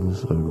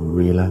levels of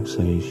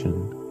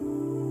relaxation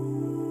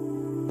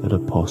that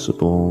are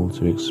possible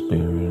to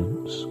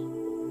experience,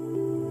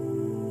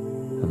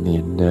 and the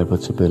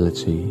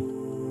inevitability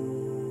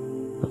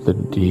of the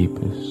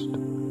deepest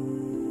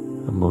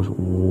and most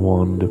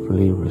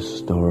wonderfully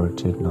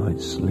restorative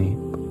night's sleep.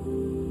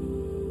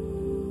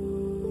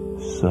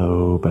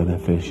 So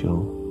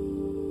beneficial,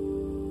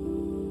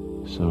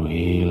 so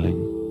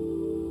healing,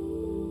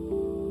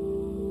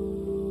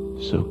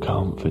 so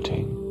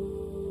comforting,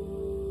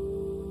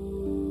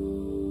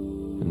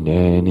 and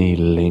any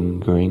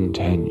lingering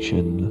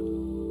tension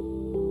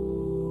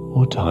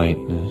or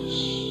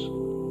tightness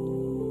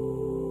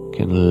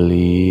can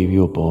leave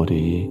your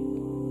body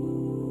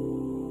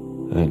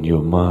and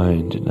your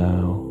mind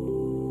now,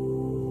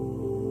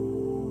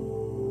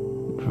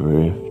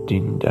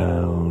 drifting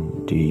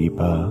down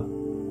deeper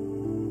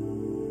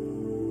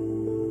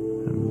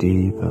and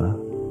deeper.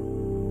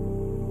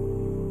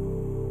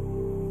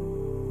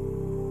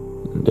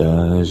 And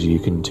as you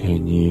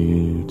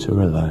continue to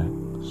relax,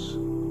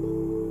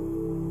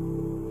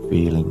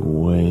 feeling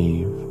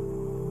wave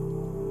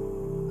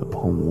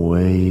upon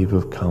wave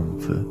of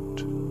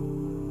comfort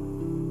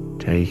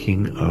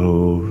taking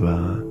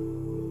over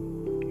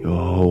your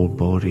whole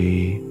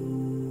body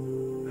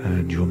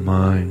and your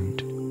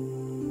mind,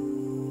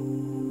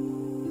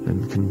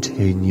 and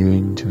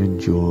continuing to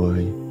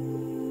enjoy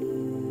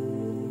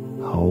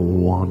how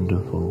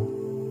wonderful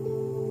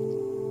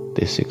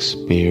this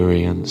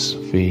experience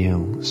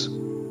feels.